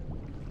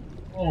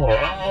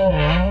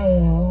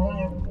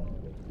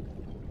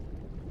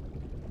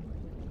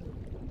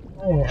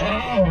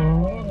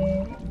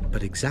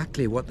 But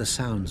exactly what the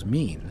sounds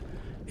mean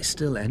is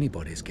still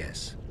anybody's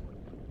guess.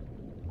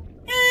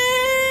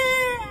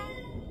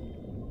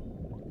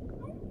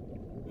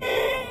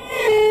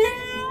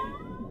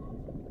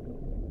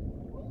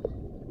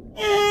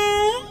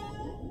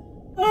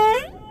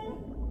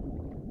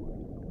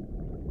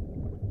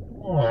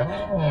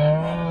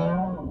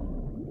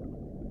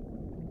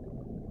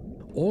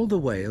 All the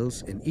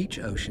whales in each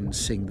ocean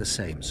sing the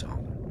same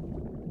song.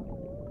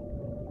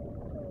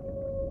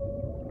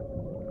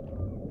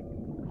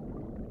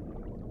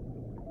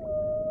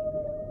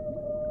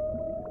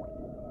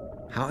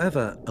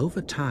 However,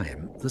 over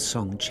time, the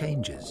song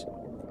changes.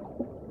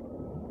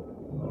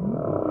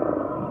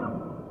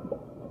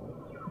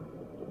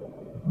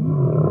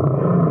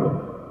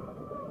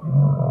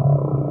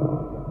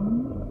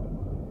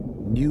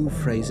 New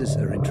phrases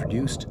are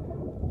introduced,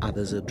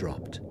 others are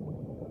dropped.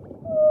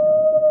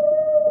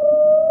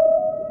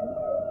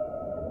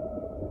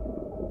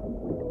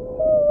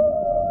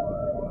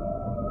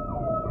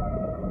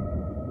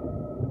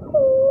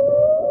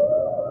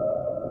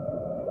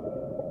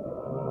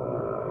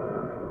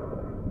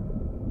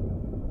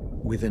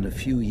 Within a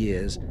few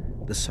years,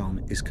 the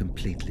song is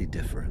completely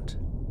different.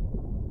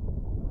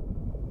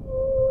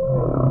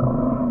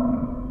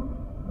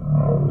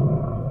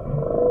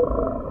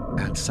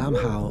 And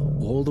somehow,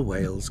 all the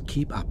whales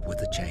keep up with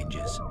the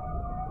changes.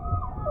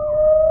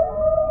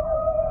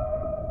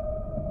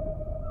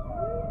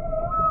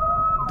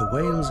 The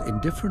whales in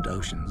different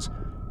oceans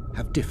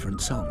have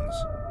different songs.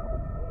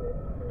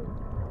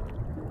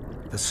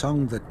 The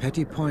song that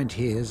Petty Point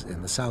hears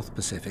in the South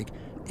Pacific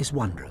is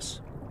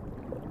wondrous.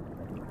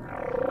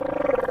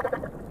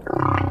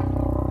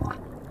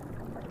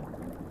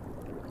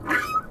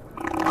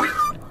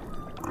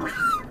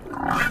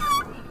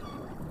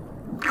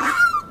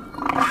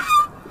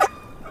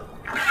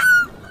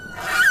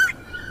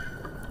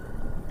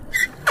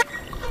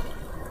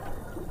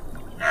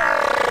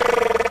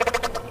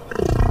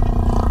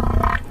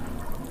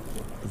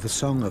 The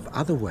song of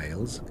other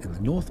whales in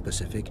the North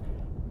Pacific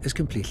is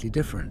completely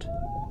different.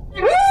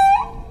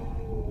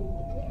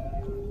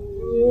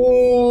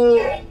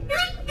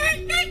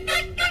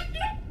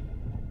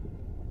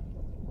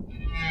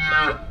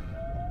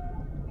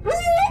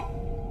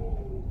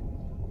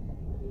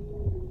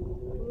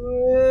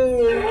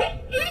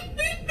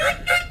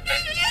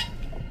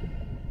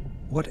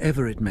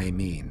 Whatever it may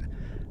mean,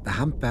 the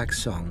humpback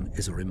song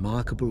is a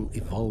remarkable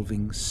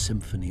evolving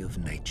symphony of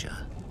nature.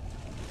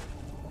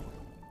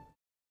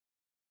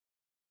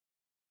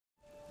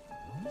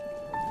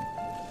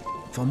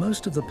 For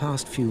most of the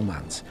past few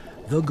months,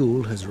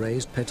 VeVo has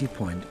raised Petty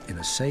Point in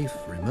a safe,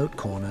 remote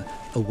corner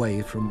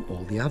away from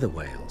all the other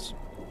whales.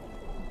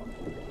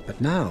 But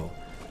now,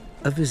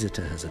 a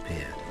visitor has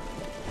appeared,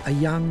 a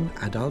young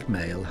adult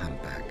male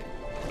humpback.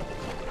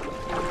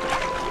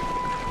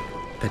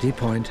 Petty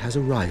Point has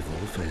a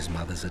rival for his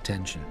mother's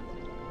attention.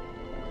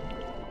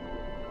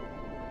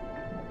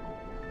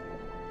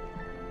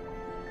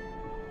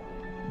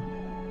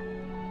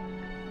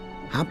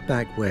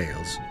 Humpback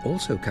whales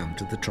also come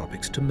to the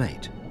tropics to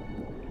mate.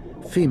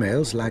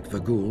 Females, like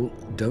VeVo,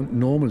 don't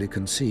normally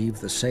conceive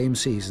the same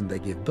season they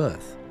give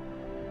birth,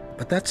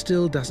 but that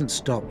still doesn't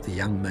stop the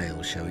young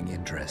male showing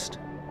interest.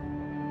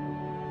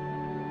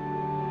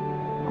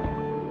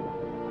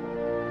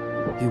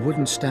 He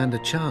wouldn't stand a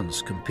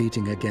chance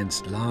competing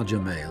against larger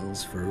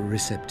males for a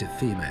receptive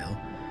female,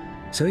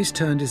 so he's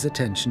turned his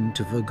attention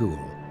to VeVo,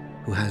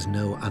 who has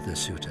no other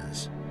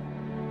suitors.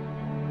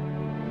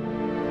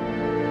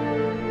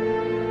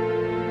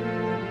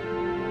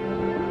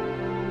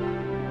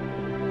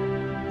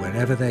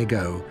 Wherever they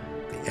go,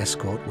 the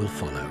escort will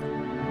follow.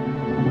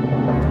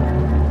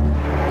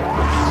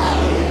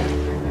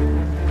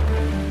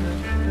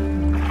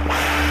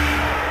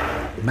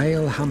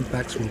 Male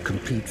humpbacks will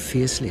compete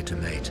fiercely to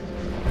mate.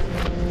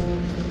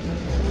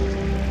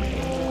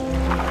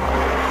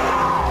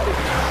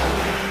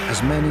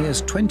 As many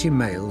as 20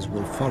 males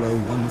will follow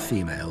one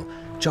female,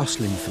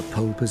 jostling for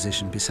pole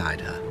position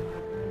beside her.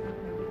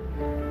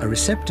 A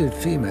receptive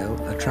female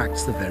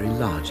attracts the very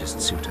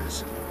largest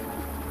suitors.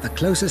 The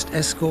closest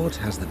escort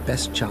has the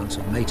best chance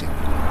of mating.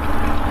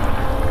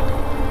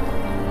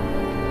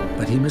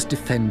 But he must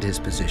defend his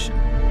position.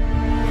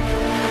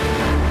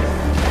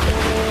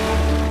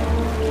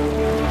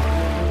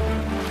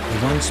 The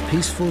once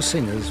peaceful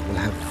singers will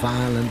have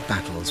violent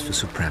battles for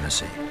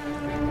supremacy.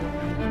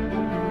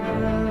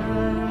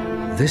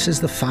 This is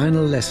the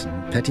final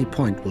lesson Petty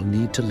Point will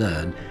need to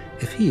learn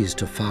if he is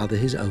to father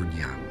his own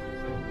young.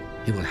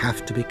 He will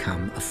have to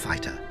become a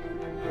fighter.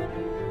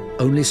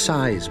 Only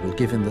size will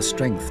give him the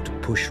strength to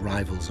push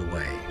rivals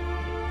away.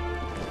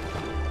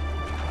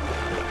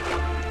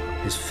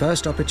 His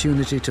first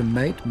opportunity to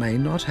mate may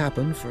not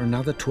happen for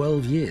another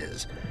 12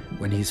 years,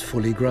 when he's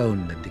fully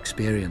grown and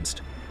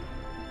experienced.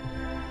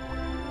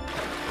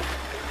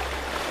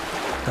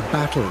 The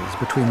battles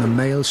between the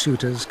male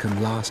shooters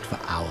can last for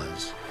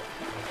hours.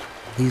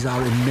 These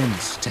are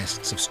immense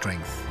tests of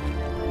strength.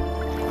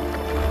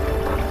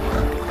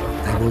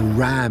 They will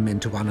ram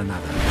into one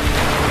another.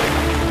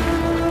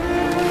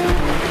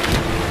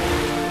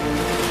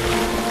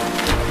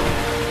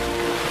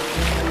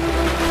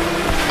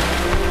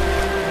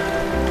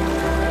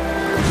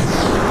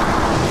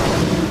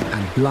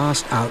 And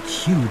blast out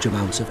huge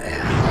amounts of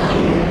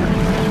air.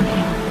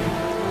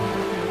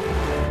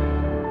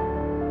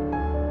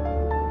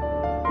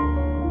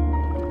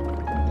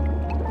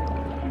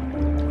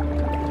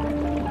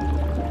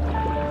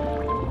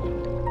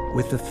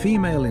 With the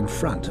female in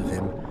front of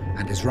him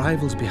and his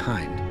rivals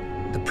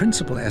behind, the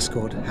principal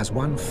escort has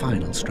one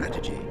final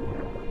strategy.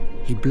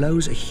 He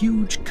blows a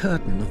huge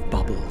curtain of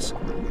bubbles,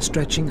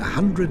 stretching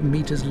 100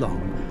 meters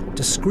long,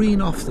 to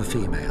screen off the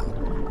female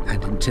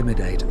and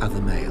intimidate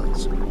other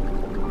males.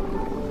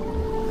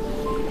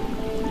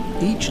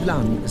 Each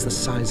lung is the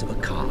size of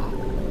a car.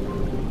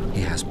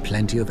 He has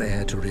plenty of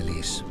air to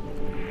release.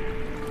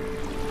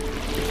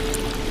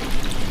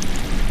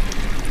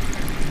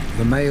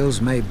 The males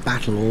may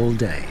battle all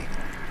day,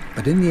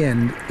 but in the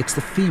end, it's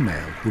the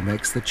female who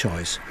makes the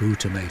choice who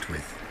to mate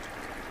with.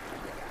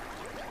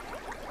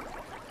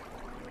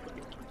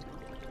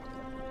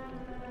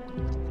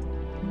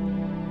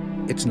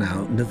 It's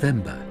now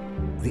November,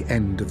 the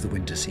end of the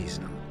winter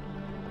season.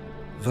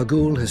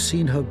 Vagul has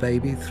seen her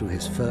baby through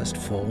his first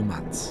 4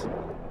 months.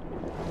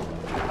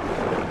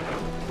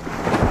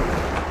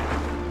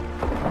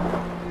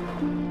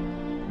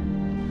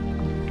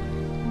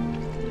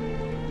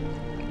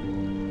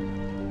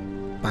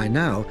 By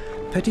now,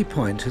 Petit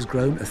Point has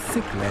grown a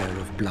thick layer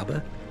of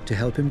blubber to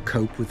help him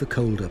cope with the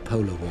colder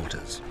polar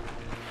waters.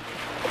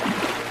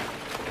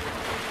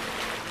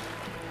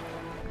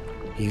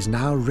 He is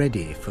now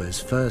ready for his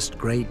first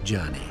great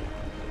journey,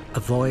 a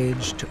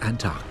voyage to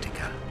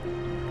Antarctica.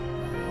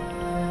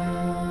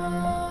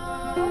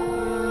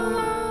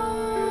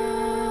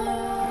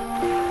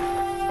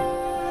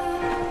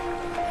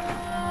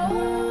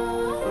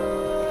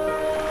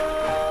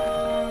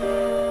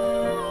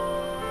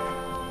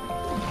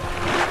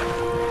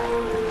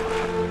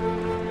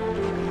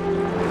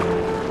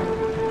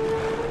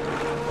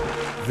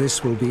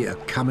 This will be a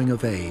coming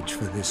of age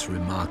for this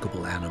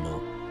remarkable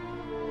animal.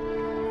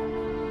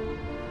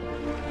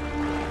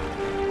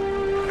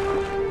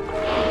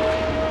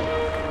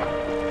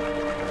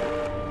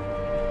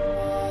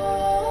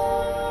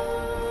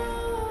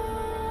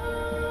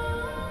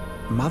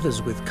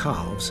 Mothers with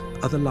calves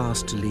are the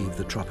last to leave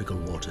the tropical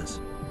waters.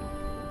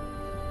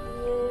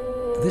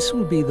 This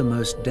will be the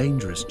most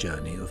dangerous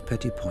journey of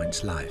Petit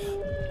Point's life.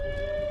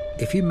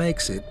 If he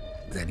makes it,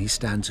 then he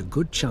stands a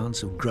good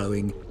chance of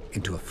growing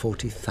into a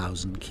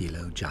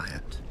 40,000-kilo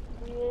giant.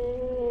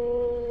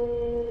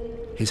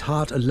 His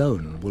heart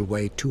alone will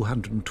weigh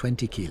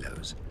 220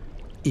 kilos,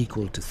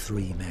 equal to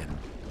 3 men.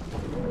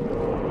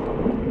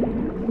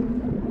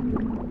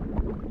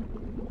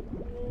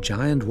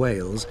 Giant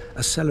whales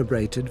are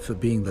celebrated for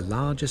being the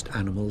largest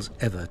animals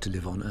ever to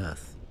live on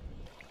Earth.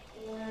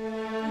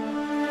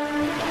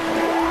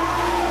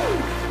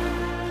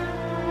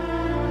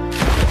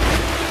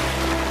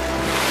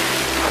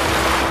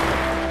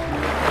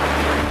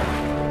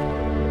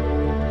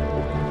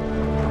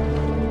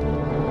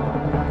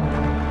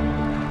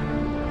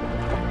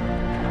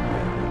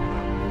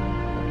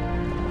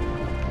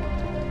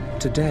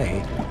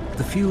 Today,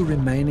 the few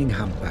remaining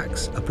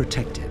humpbacks are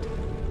protected,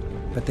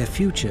 but their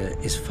future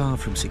is far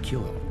from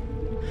secure,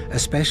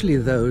 especially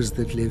those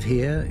that live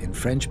here in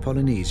French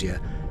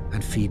Polynesia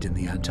and feed in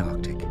the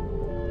Antarctic.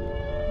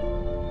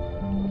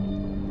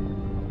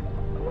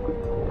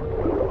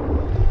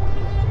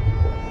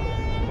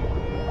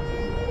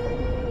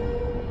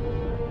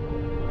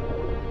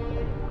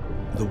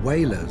 The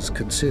whalers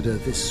consider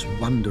this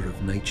wonder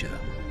of nature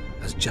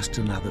as just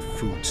another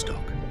food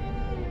stock.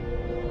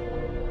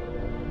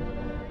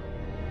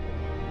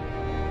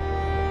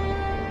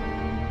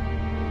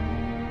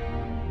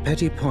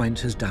 Petit Point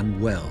has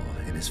done well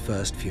in his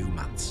first few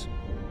months.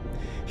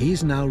 He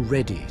is now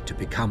ready to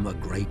become a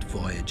great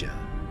voyager,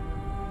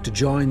 to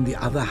join the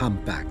other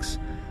humpbacks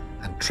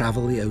and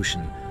travel the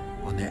ocean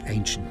on their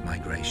ancient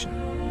migration.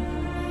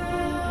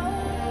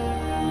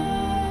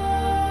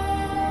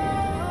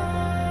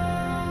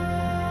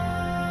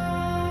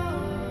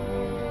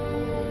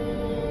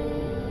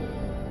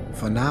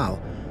 For now,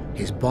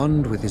 his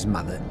bond with his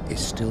mother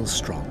is still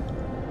strong,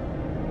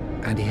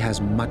 and he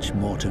has much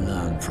more to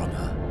learn from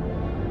her.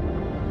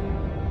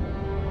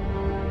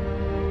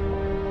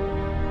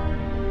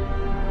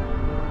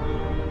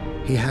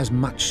 He has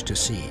much to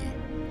see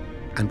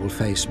and will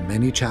face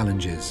many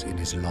challenges in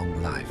his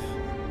long life.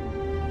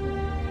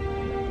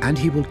 And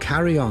he will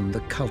carry on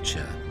the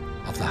culture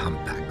of the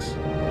humpbacks.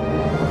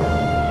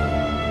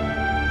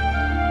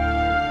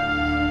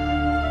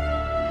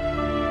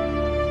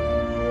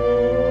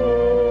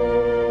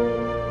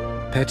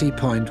 Petit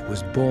Point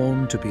was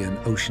born to be an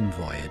ocean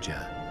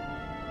voyager,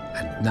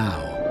 and now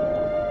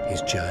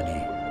his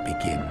journey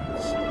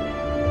begins.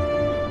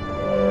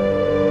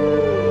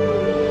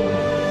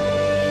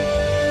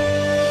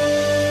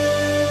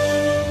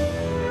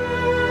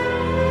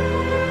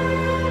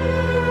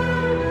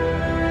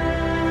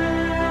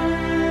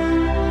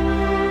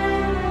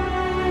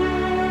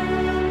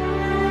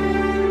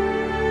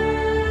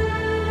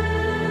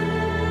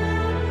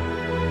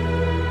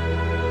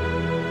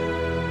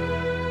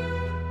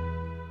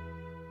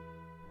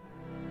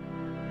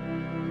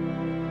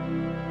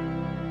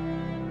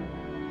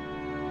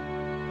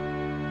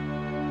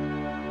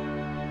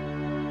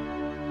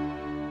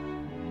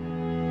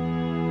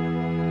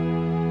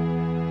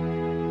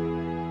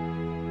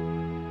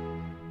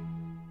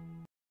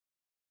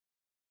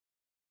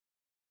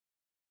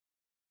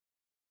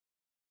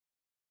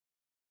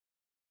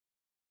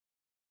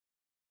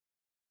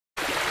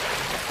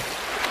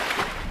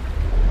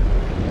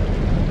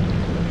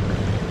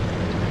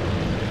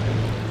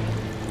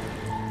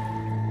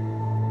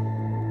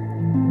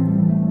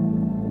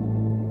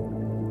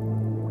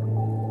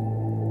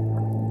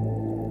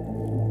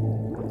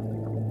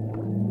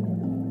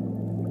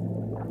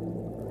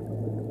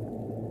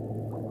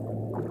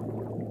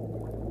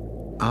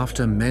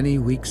 After many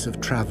weeks of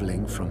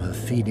traveling from her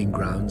feeding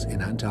grounds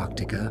in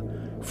Antarctica,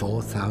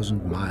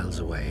 4,000 miles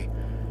away,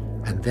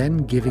 and then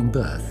giving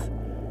birth,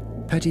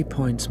 Petty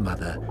Point's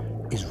mother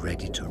is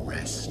ready to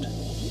rest.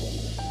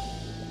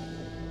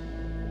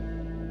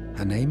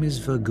 Her name is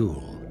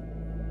Vergul.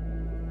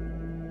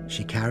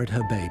 She carried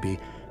her baby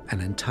an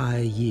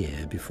entire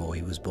year before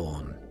he was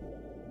born.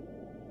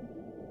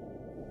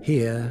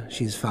 Here,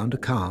 she's found a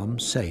calm,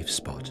 safe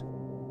spot.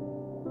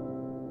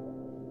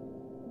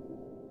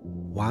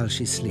 While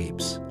she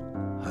sleeps,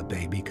 her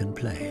baby can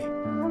play.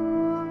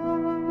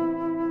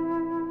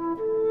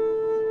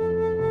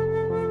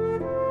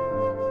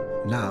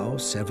 Now,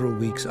 several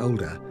weeks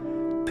older,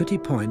 Petty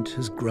Point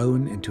has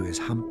grown into his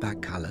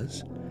humpback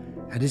colours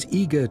and is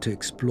eager to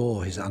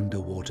explore his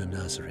underwater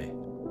nursery.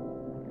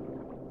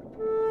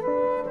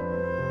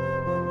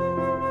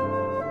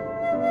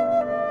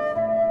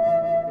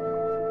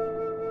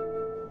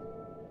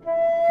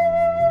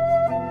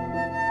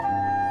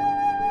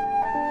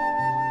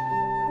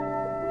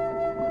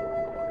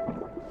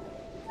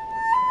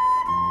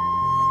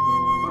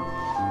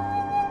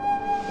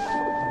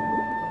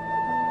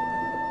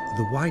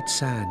 The white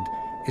sand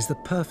is the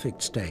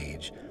perfect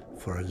stage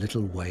for a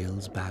little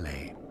whale's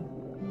ballet.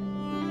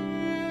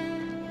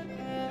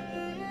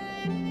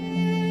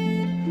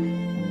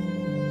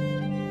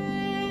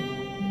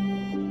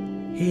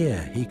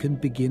 Here he can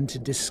begin to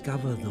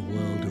discover the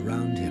world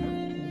around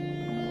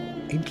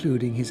him,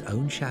 including his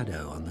own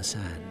shadow on the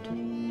sand.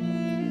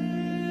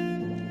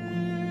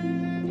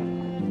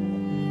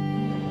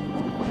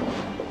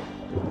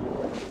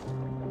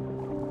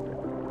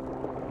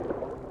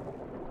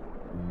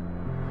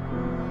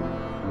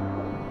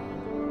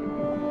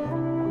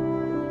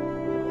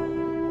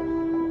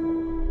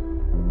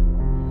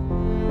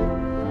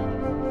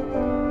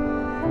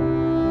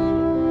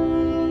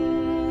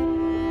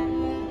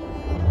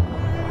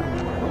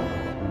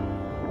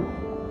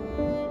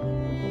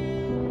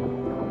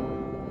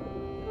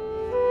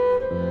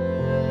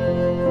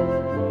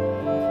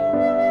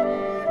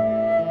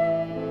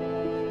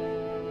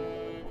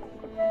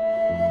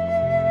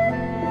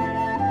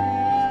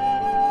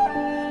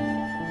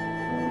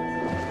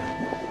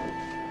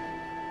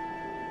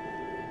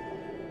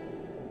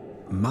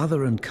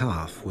 Mother and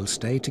calf will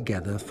stay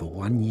together for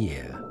 1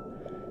 year,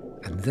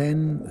 and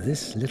then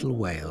this little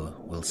whale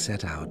will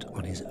set out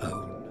on his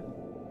own.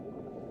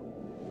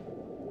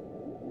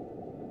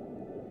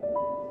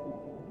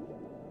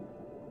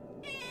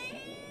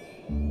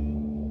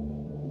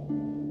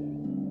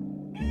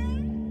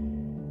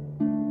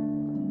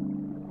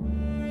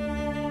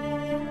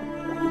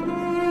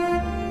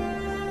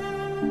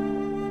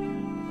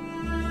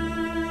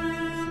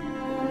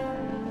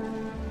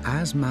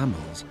 As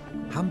mammals,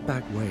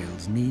 humpback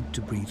whales need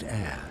to breathe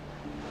air,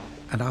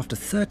 and after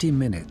 30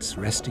 minutes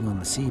resting on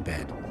the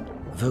seabed,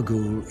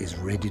 Vergul is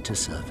ready to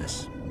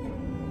surface.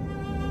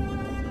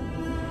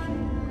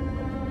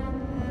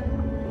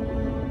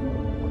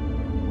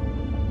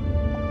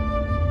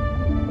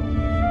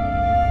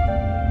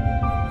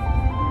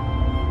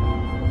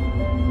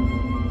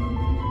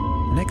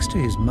 Next to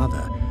his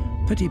mother,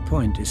 Petty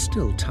Point is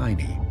still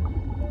tiny,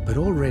 but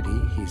already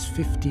he's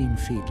 15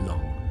 feet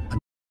long.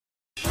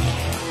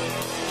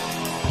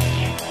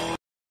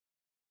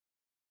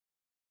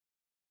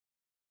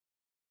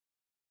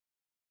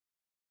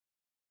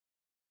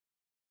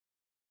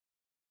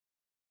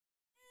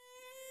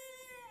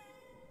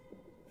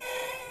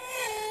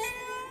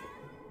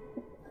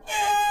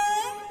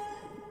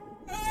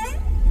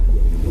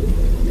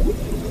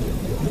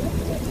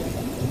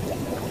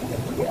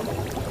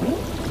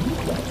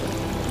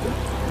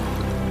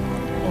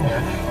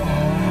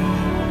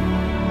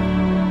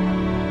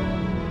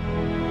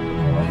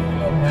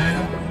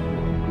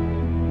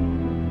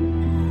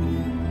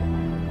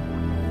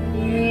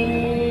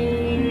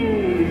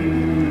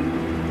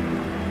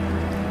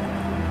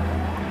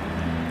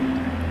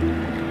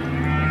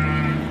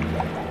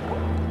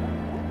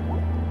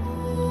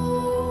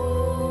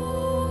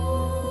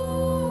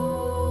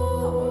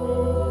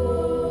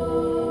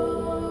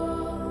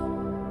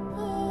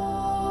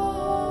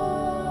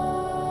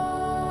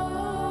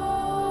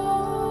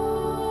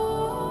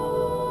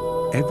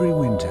 Every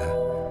winter,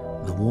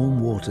 the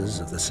warm waters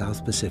of the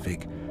South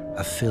Pacific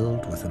are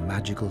filled with the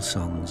magical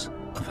songs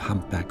of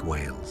humpback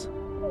whales.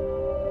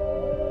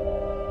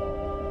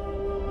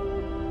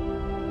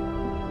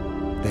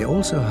 They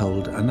also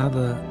hold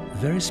another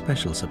very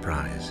special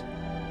surprise.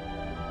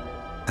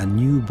 A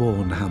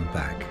newborn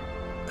humpback,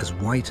 as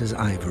white as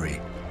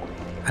ivory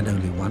and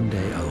only 1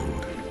 day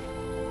old.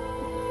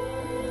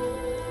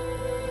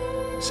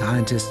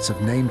 Scientists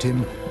have named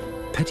him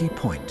Petty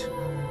Point,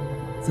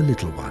 the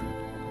little one,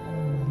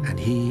 and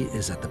he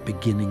is at the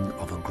beginning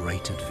of a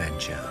great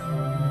adventure.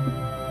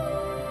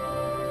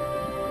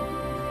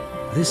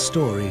 This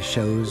story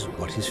shows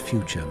what his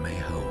future may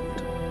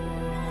hold.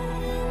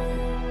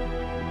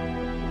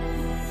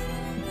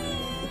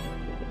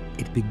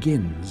 It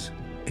begins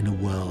in a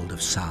world of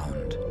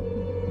sound,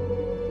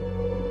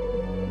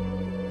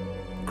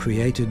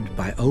 created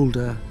by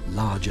older,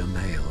 larger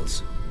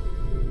males.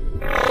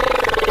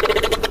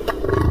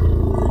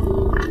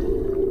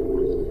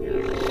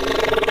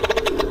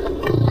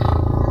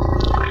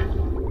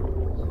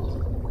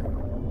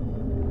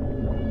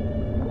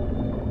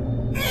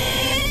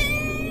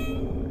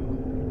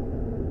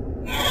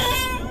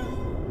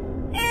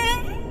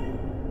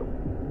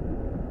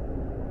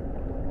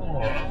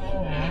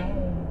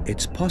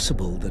 It's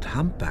possible that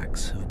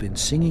humpbacks have been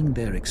singing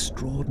their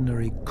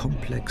extraordinary,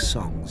 complex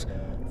songs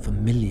for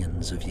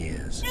millions of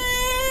years.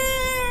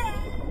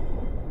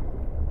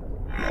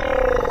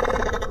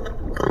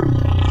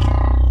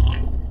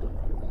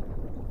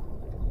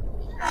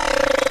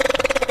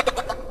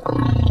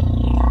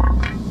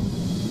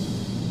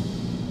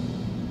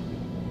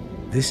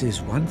 This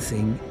is one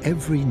thing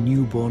every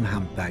newborn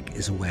humpback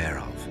is aware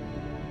of.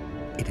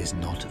 It is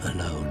not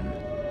alone.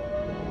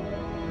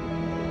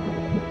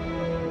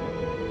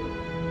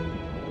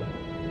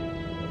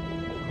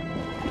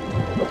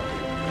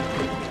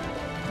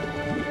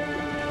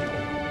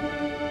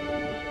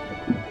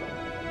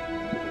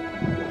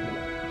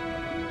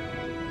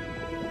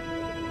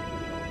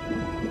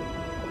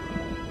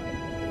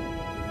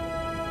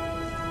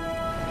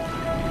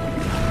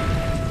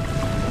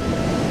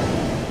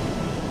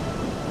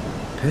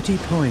 Petit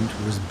Point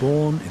was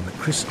born in the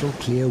crystal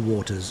clear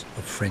waters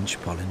of French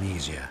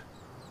Polynesia.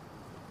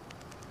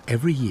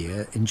 Every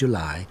year in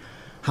July,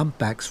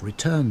 humpbacks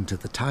return to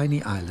the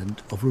tiny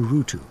island of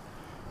Rurutu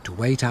to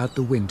wait out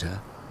the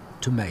winter,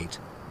 to mate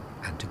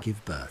and to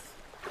give birth.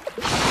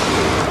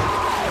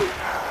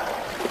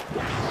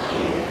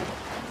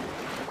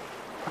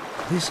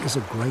 This is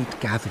a great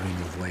gathering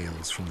of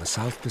whales from the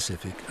South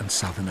Pacific and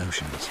Southern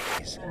Oceans.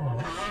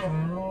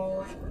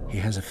 He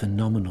has a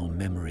phenomenal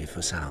memory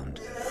for sound.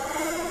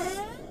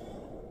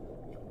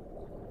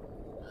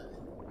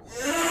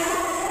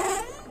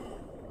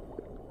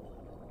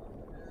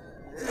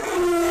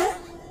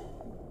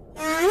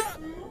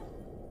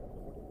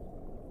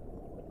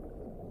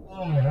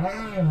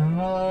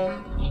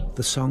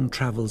 The song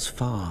travels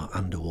far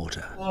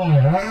underwater,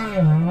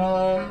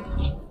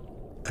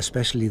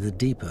 especially the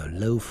deeper,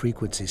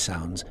 low-frequency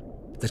sounds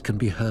that can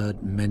be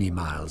heard many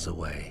miles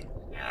away.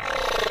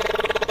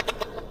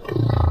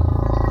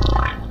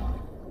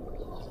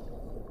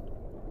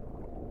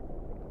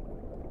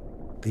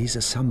 These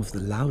are some of the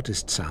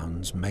loudest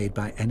sounds made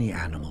by any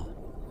animal.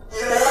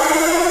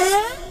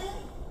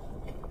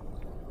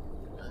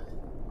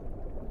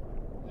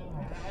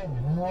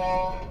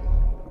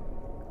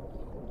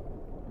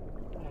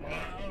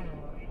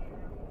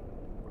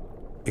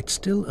 It's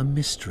still a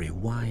mystery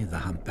why the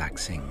humpback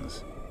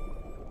sings.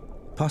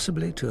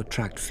 Possibly to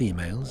attract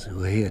females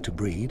who are here to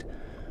breed,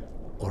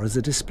 or as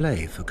a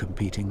display for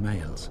competing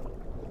males.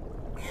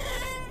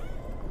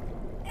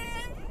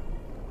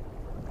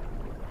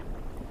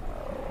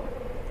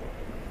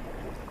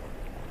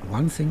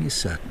 One thing is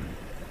certain,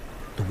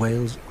 the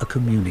whales are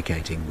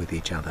communicating with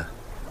each other.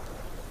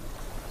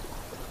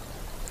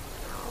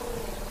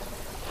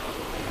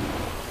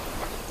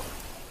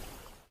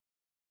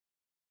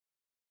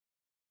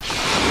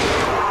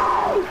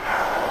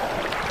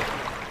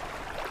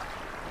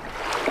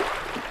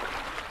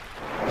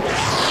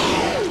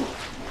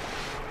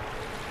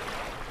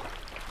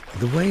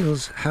 The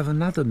whales have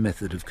another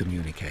method of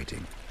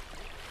communicating,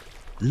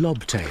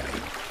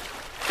 lobtailing.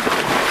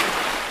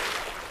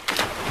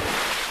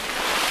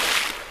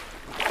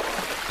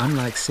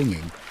 Unlike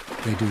singing,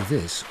 they do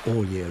this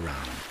all year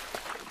round.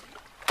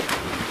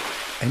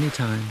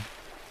 Anytime,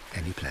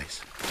 any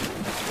place.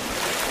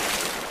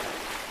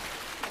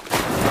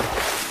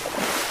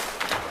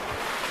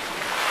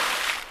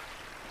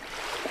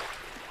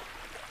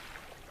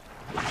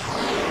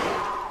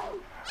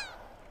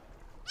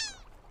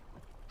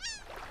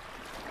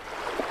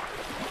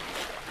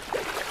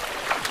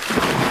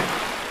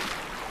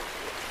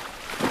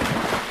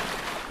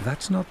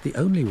 That's not the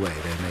only way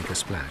they make a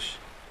splash.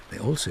 They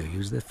also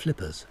use their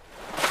flippers.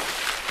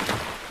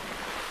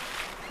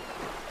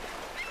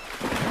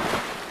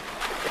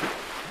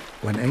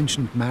 When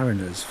ancient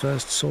mariners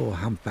first saw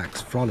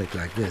humpbacks frolic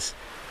like this,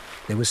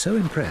 they were so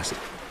impressed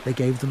they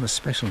gave them a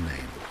special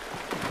name,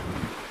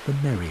 the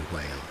merry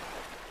whale.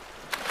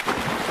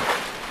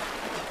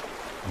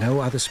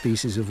 No other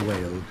species of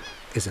whale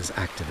is as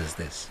active as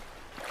this.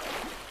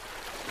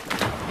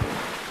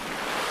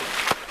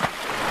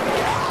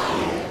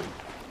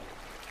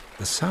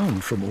 The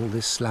sound from all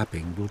this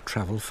slapping will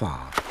travel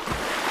far,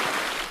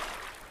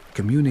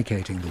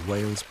 communicating the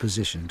whale's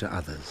position to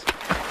others.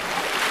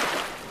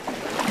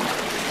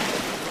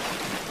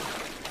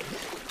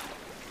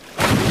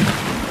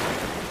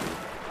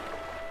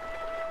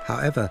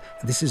 However,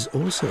 this is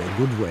also a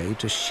good way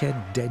to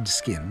shed dead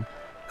skin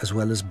as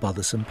well as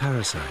bothersome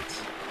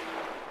parasites.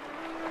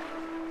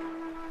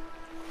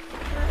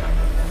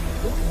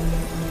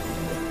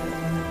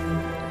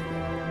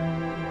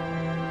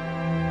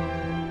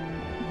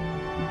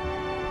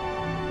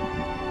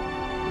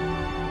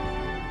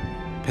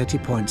 Petit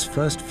Point's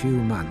first few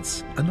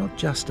months are not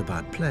just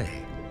about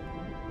play.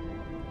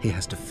 He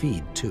has to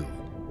feed too.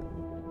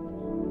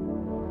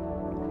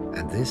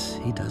 And this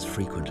he does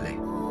frequently.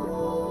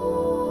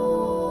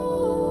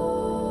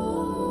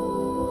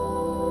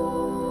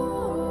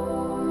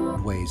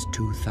 It weighs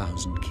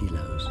 2,000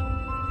 kilos.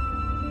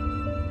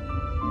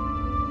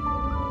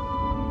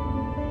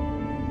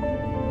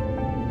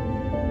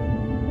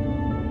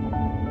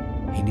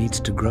 He needs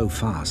to grow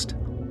fast.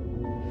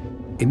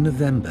 In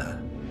November,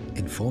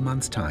 in 4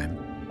 months' time,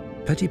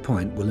 Petit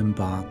Point will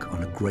embark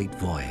on a great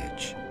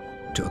voyage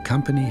to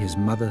accompany his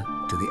mother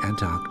to the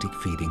Antarctic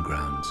feeding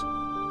grounds.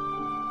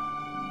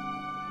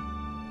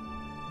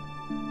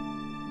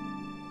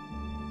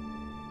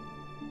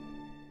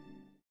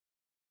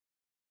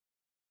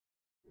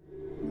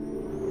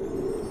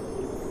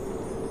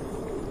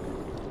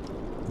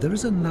 There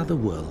is another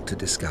world to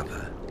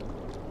discover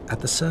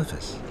at the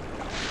surface,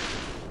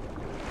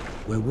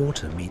 where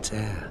water meets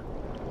air.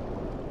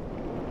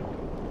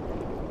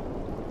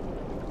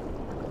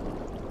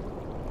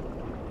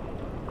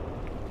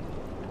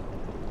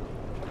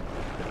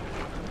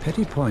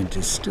 Petit Point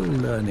is still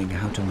learning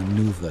how to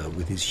maneuver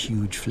with his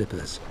huge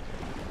flippers,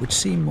 which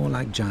seem more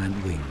like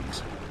giant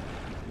wings.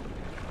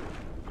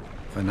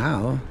 For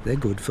now, they're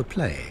good for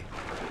play,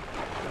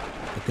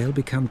 but they'll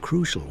become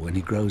crucial when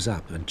he grows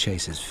up and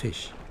chases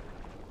fish.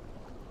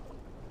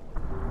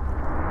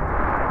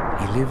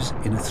 He lives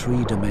in a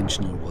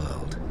three-dimensional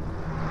world.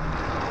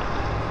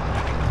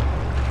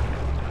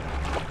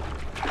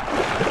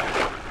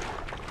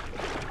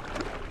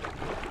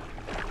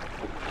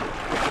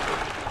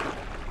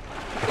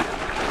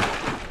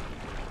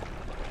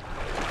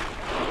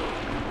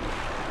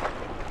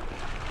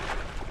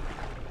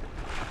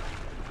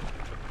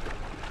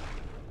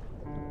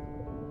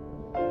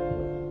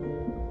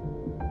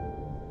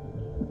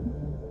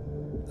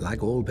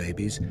 Like all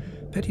babies,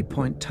 Petit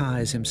Point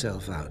tires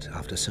himself out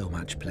after so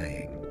much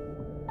playing.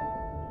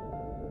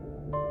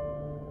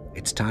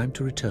 It's time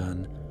to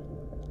return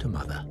to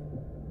Mother.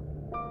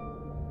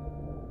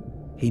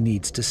 He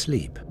needs to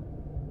sleep,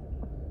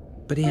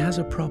 but he has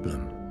a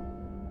problem.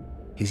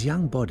 His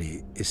young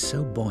body is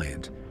so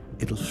buoyant,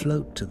 it'll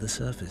float to the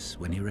surface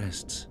when he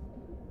rests.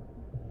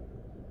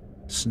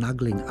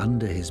 Snuggling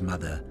under his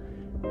mother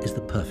is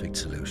the perfect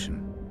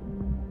solution.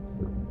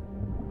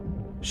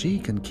 She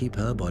can keep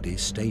her body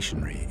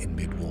stationary in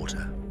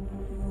mid-water.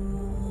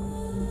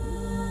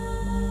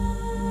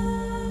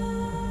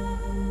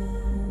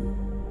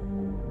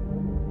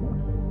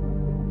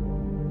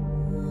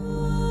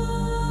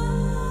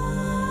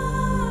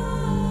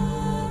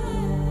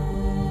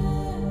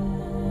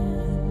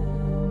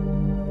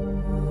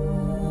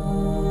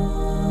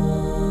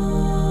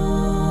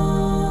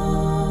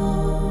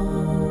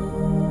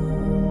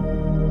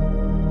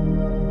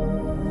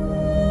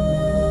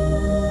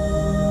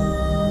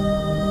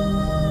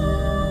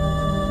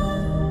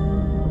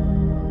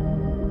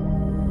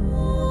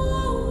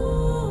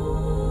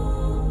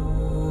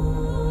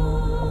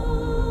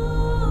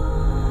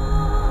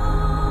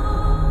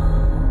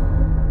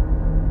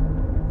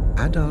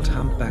 Adult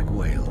humpback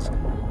whales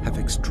have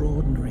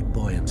extraordinary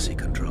buoyancy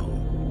control.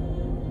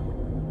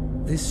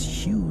 This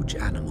huge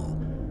animal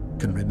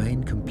can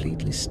remain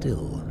completely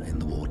still in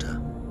the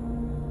water.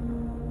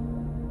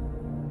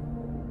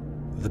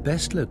 The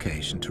best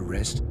location to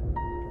rest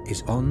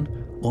is on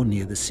or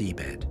near the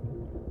seabed.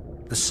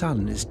 The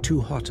sun is too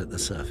hot at the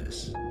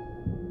surface.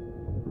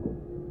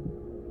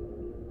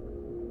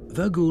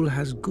 Vergoul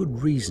has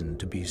good reason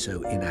to be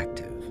so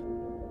inactive.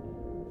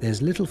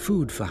 There's little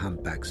food for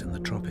humpbacks in the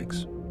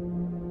tropics.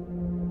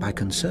 By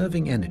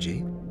conserving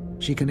energy,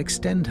 she can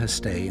extend her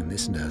stay in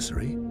this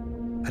nursery,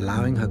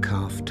 allowing her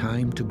calf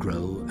time to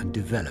grow and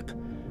develop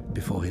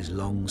before his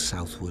long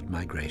southward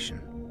migration.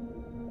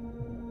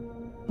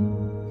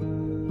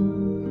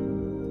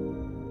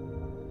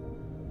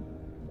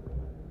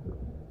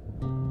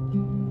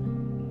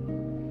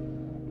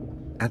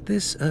 At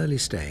this early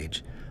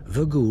stage,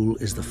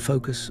 Vergoul is the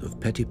focus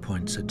of Petit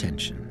Point's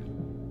attention.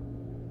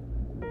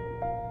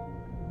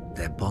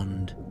 Their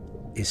bond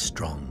is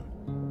strong.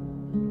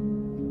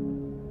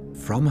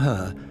 From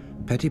her,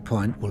 Petit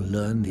Point will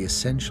learn the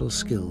essential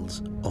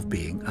skills of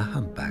being a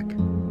humpback.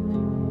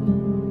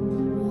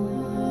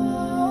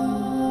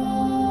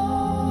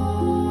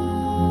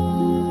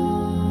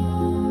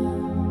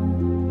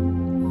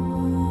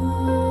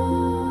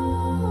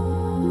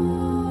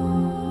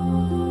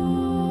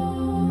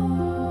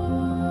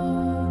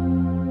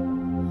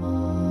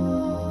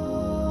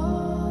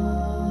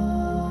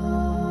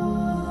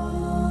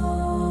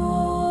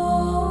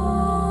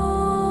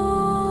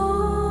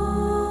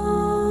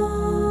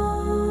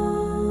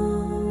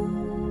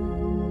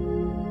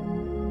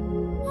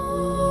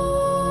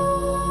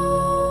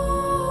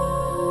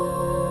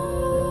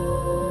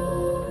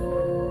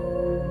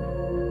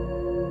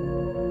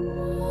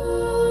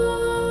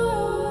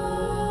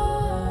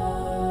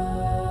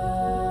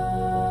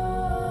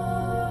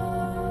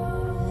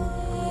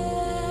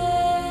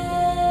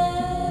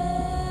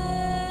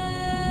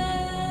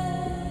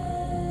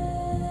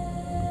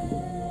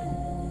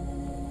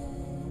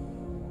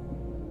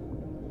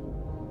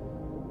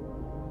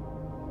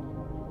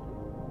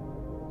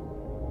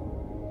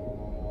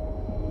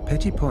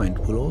 Petit Point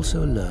will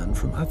also learn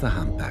from other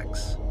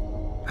humpbacks,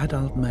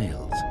 adult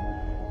males,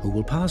 who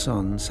will pass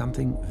on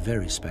something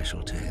very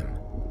special to him,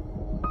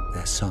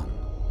 their song.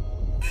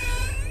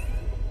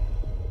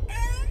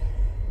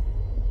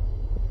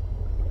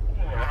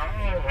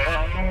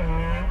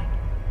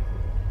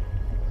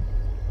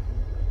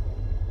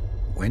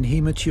 When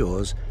he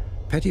matures,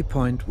 Petit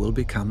Point will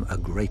become a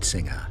great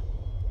singer,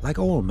 like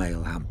all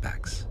male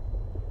humpbacks.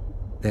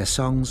 Their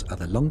songs are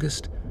the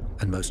longest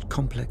and most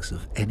complex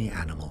of any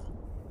animal.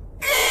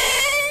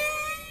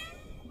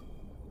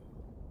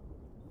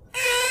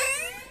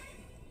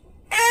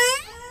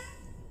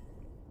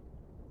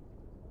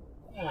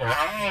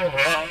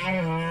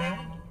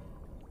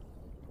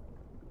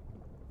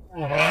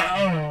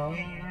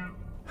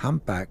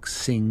 Humpbacks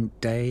sing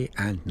day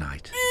and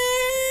night.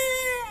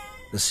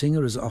 The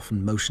singer is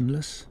often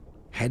motionless,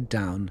 head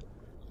down,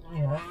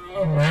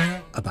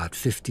 about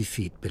 50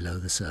 feet below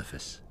the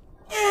surface.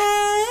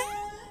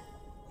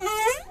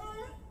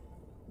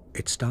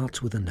 It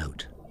starts with a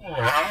note.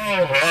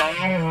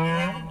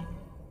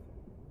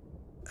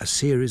 A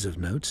series of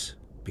notes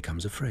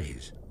becomes a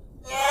phrase.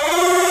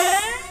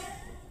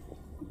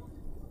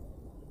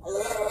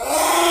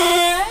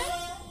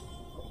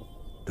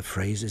 The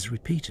phrase is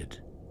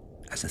repeated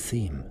as a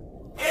theme.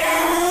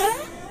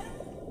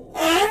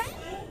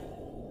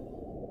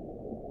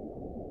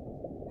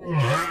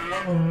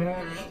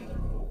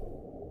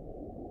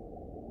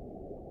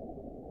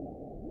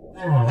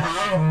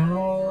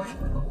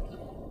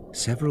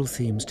 Several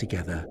themes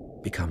together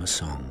become a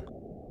song.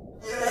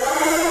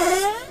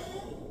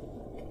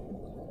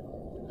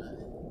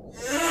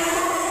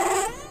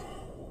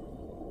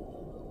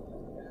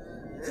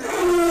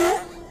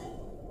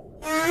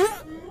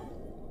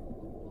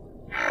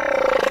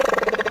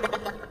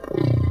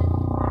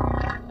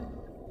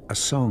 A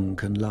song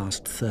can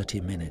last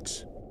 30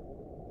 minutes,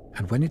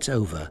 and when it's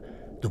over,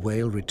 the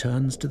whale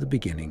returns to the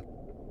beginning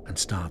and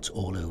starts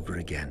all over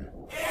again.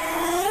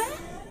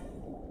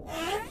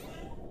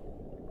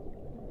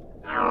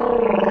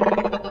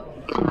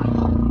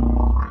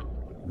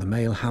 The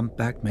male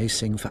humpback may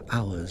sing for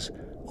hours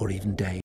or even days.